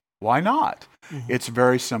salvation, why not? Mm-hmm. It's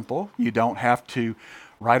very simple. You don't have to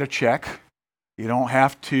write a check. You don't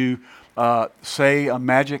have to say a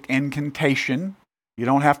magic incantation. You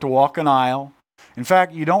don't have to walk an aisle. In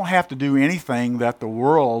fact, you don't have to do anything that the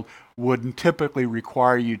world would typically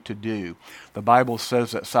require you to do. The Bible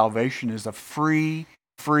says that salvation is a free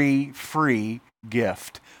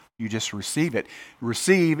gift. You just receive it.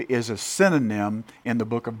 Receive is a synonym in the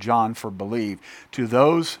book of John for believe. To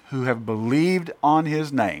those who have believed on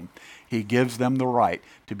his name, he gives them the right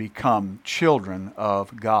to become children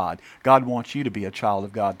of God. God wants you to be a child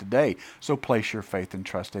of God today, so place your faith and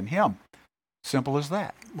trust in him. Simple as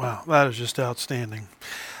that. Wow, that is just outstanding.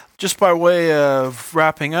 Just by way of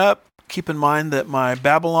wrapping up, keep in mind that my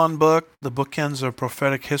Babylon book, The Bookends of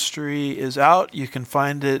Prophetic History, is out. You can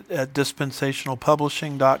find it at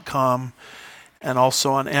dispensationalpublishing.com and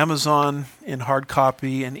also on Amazon in hard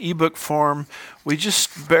copy and ebook form. We're just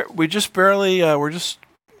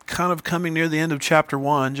kind of coming near the end of chapter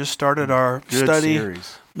 1. Just started our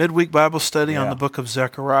midweek Bible study on the book of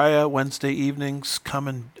Zechariah. Wednesday evenings,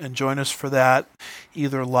 come and join us for that,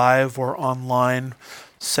 either live or online,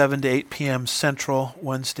 7 to 8 p.m. Central,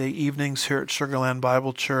 Wednesday evenings here at Sugarland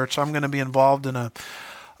Bible Church. I'm going to be involved in a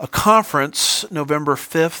conference November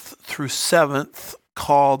 5th through 7th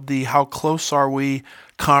called the How Close Are We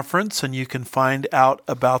Conference, and you can find out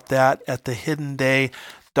about that at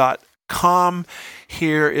thehiddenday.com.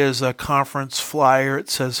 Here is a conference flyer. It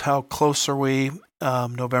says, How Close Are We?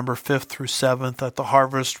 November 5th through 7th at the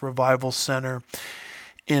Harvest Revival Center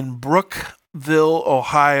in Brookville,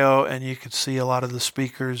 Ohio. And you can see a lot of the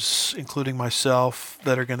speakers, including myself,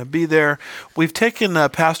 that are going to be there. We've taken a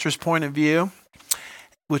pastor's point of view,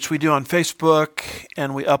 which we do on Facebook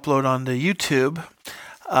and we upload onto YouTube.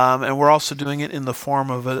 And we're also doing it in the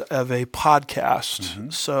form of a podcast. Mm-hmm.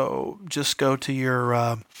 So just go to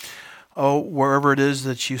your wherever it is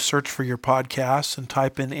that you search for your podcasts and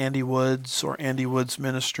type in Andy Woods or Andy Woods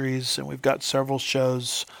Ministries, and we've got several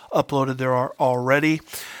shows uploaded there already.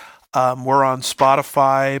 We're on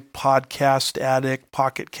Spotify, Podcast Addict,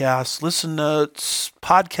 Pocket Cast, Listen Notes,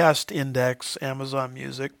 Podcast Index, Amazon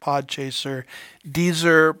Music, Podchaser,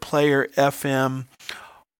 Deezer, Player FM,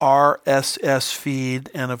 RSS feed,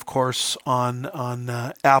 and of course on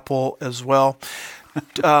Apple as well.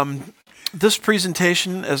 This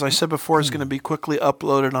presentation, as I said before, is going to be quickly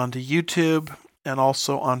uploaded onto YouTube and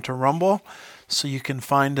also onto Rumble. So you can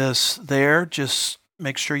find us there. Just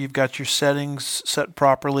make sure you've got your settings set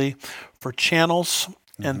properly for channels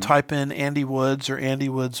and type in Andy Woods or Andy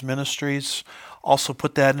Woods Ministries. Also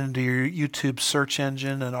put that into your YouTube search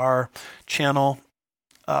engine, and our channel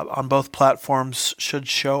on both platforms should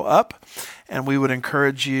show up. And we would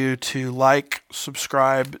encourage you to like,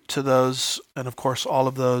 subscribe to those. And of course, all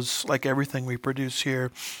of those, like everything we produce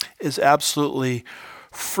here, is absolutely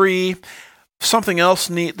free. Something else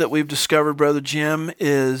neat that we've discovered, Brother Jim,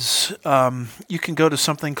 is you can go to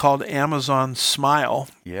something called Amazon Smile.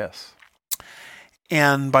 Yes.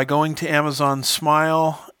 And by going to Amazon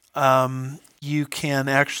Smile, you can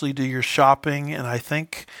actually do your shopping. And I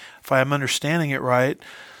think, if I'm understanding it right,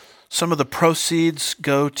 some of the proceeds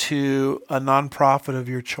go to a nonprofit of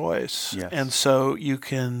your choice. Yes. And so you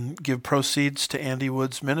can give proceeds to Andy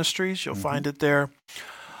Woods Ministries. You'll find it there.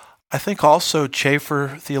 I think also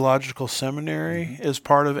Chafer Theological Seminary is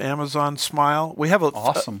part of Amazon Smile. We have a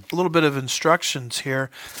little bit of instructions here.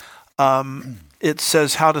 It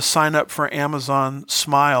says how to sign up for Amazon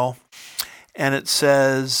Smile. And it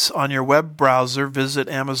says on your web browser, visit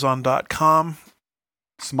Amazon.com.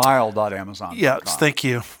 Smile.amazon.com. Yeah, thank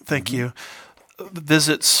you. Thank you.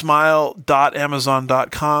 Visit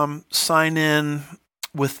smile.amazon.com. Sign in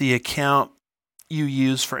with the account you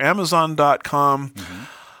use for Amazon.com.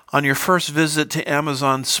 On your first visit to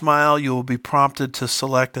Amazon Smile, you will be prompted to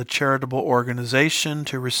select a charitable organization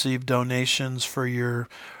to receive donations for your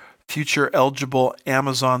future eligible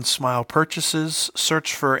Amazon Smile purchases.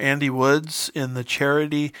 Search for Andy Woods in the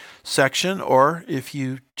charity section, or if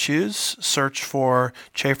you choose, search for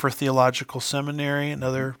Chafer Theological Seminary,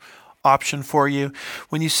 another option for you.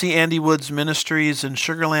 When you see Andy Woods Ministries in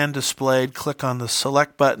Sugar Land displayed, click on the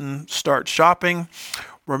select button, start shopping.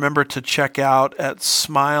 Remember to check out at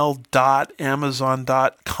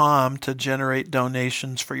smile.amazon.com to generate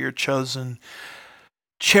donations for your chosen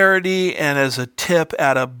charity, and as a tip,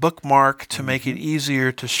 add a bookmark to make it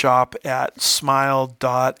easier to shop at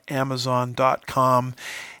smile.amazon.com.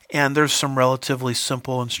 And there's some relatively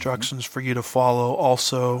simple instructions for you to follow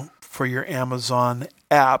also for your Amazon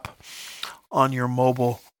app on your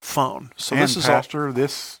mobile phone. So and this is Pastor,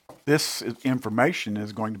 this information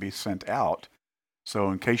is going to be sent out.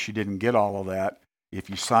 So in case you didn't get all of that, if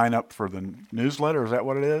you sign up for the newsletter, is that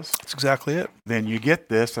what it is? That's exactly it. Then you get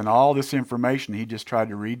this, and all this information he just tried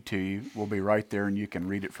to read to you will be right there, and you can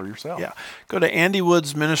read it for yourself. Yeah. Go to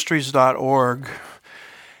andywoodsministries.org,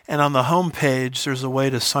 and on the home page, there's a way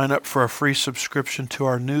to sign up for a free subscription to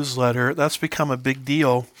our newsletter. That's become a big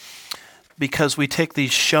deal because we take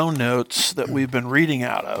these show notes that we've been reading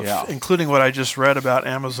out of, including what I just read about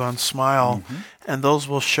Amazon Smile, and those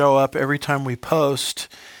will show up every time we post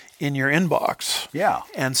in your inbox. Yeah.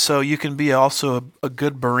 And so you can be also a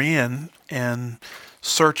good Berean and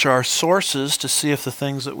search our sources to see if the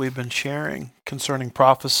things that we've been sharing concerning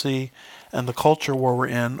prophecy and the culture where we're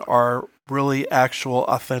in are really actual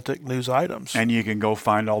authentic news items. And you can go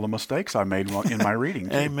find all the mistakes I made in my reading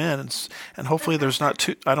too. Amen. And hopefully there's not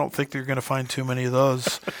too, I don't think you're going to find too many of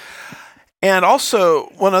those. And also,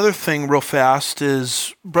 one other thing real fast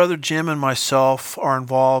is Brother Jim and myself are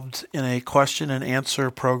involved in a question and answer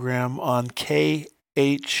program on KHCB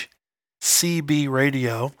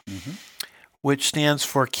Radio, which stands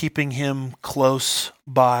for Keeping Him Close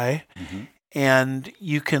By. And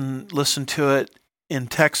you can listen to it in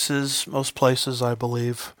Texas, most places, I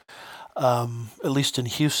believe, at least in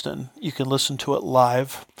Houston. You can listen to it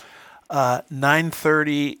live,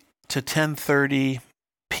 9:30 to 10:30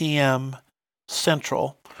 p.m.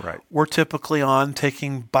 Central. Right. We're typically on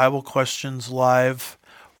taking Bible questions live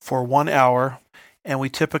for 1 hour, and we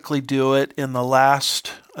typically do it in the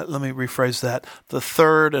last, let me rephrase that, the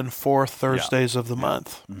third and fourth Thursdays of the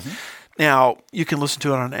month. Now, you can listen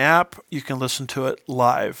to it on an app. You can listen to it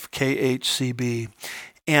live, KHCB.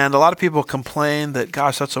 And a lot of people complain that,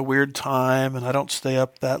 gosh, that's a weird time, and I don't stay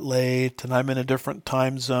up that late, and I'm in a different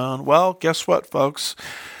time zone. Well, guess what, folks?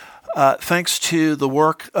 Thanks to the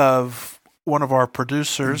work of one of our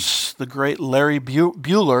producers, the great Larry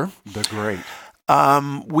Bueller. The great.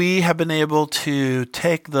 We have been able to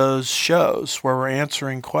take those shows where we're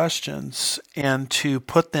answering questions and to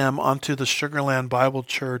put them onto the Sugar Land Bible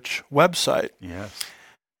Church website. Yes.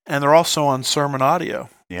 And they're also on sermon audio,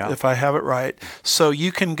 if I have it right. So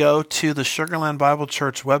you can go to the Sugar Land Bible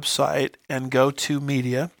Church website and go to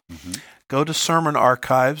media, go to sermon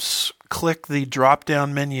archives, click the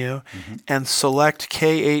drop-down menu, and select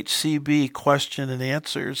KHCB question and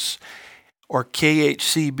answers, or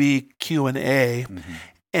KHCB Q&A,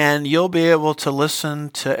 and you'll be able to listen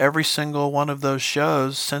to every single one of those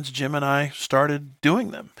shows since Jim and I started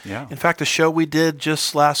doing them. Yeah. In fact, the show we did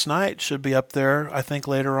just last night should be up there, I think,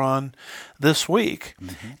 later on this week.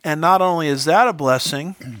 And not only is that a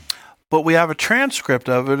blessing, but we have a transcript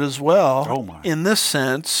of it as well. Oh my. In this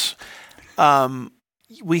sense,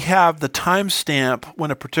 we have the timestamp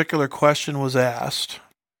when a particular question was asked,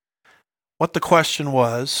 what the question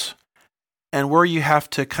was, and where you have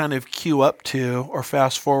to kind of queue up to or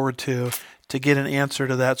fast forward to get an answer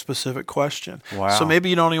to that specific question. Wow. So maybe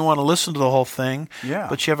you don't even want to listen to the whole thing,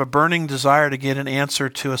 but you have a burning desire to get an answer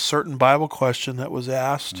to a certain Bible question that was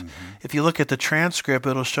asked. If you look at the transcript,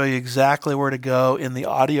 it'll show you exactly where to go in the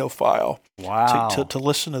audio file to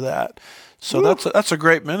listen to that. So that's a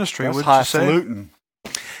great ministry. That's wouldn't you say? highfalutin.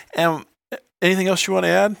 And anything else you want to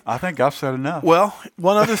add? I think I've said enough. Well,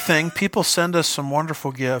 one other thing, people send us some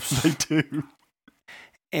wonderful gifts. They do.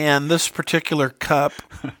 And this particular cup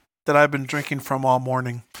that I've been drinking from all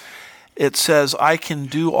morning it says, I can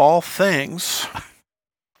do all things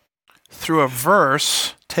through a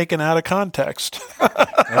verse taken out of context.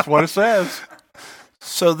 That's what it says.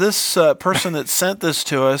 So this person that sent this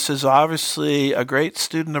to us is obviously a great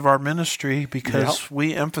student of our ministry, because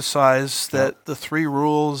we emphasize that the 3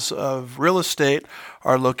 rules of real estate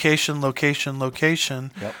are location, location,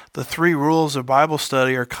 location. The 3 rules of Bible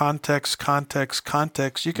study are context, context,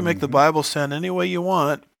 context. You can make the Bible sound any way you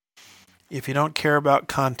want if you don't care about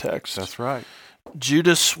context. That's right.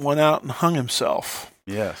 Judas went out and hung himself.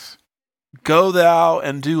 Yes. Go thou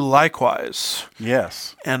and do likewise.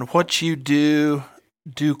 Yes. And what you do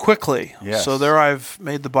quickly. Yes. So there I've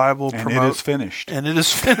made the Bible promote. And it is finished. And it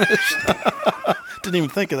is finished. Didn't even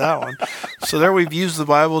think of that one. So there we've used the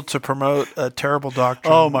Bible to promote a terrible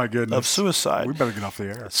doctrine of suicide. We better get off the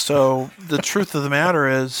air. So the truth of the matter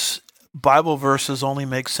is, Bible verses only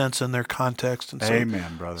make sense in their context. And so,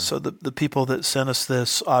 amen, brother. So the people that sent us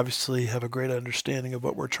this obviously have a great understanding of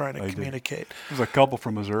what we're trying to communicate. There's a couple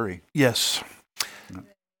from Missouri. Yes.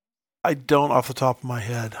 I don't off the top of my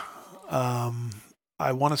head.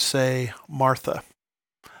 I want to say Martha.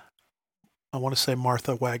 I want to say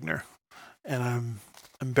Martha Wagner. And I'm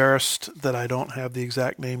embarrassed that I don't have the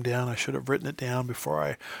exact name down. I should have written it down before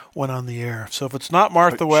I went on the air. So if it's not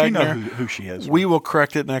Martha Wagner, who she is. We will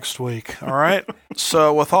correct it next week. All right?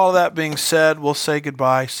 So with all of that being said, we'll say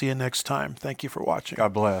goodbye. See you next time. Thank you for watching.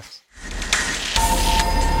 God bless.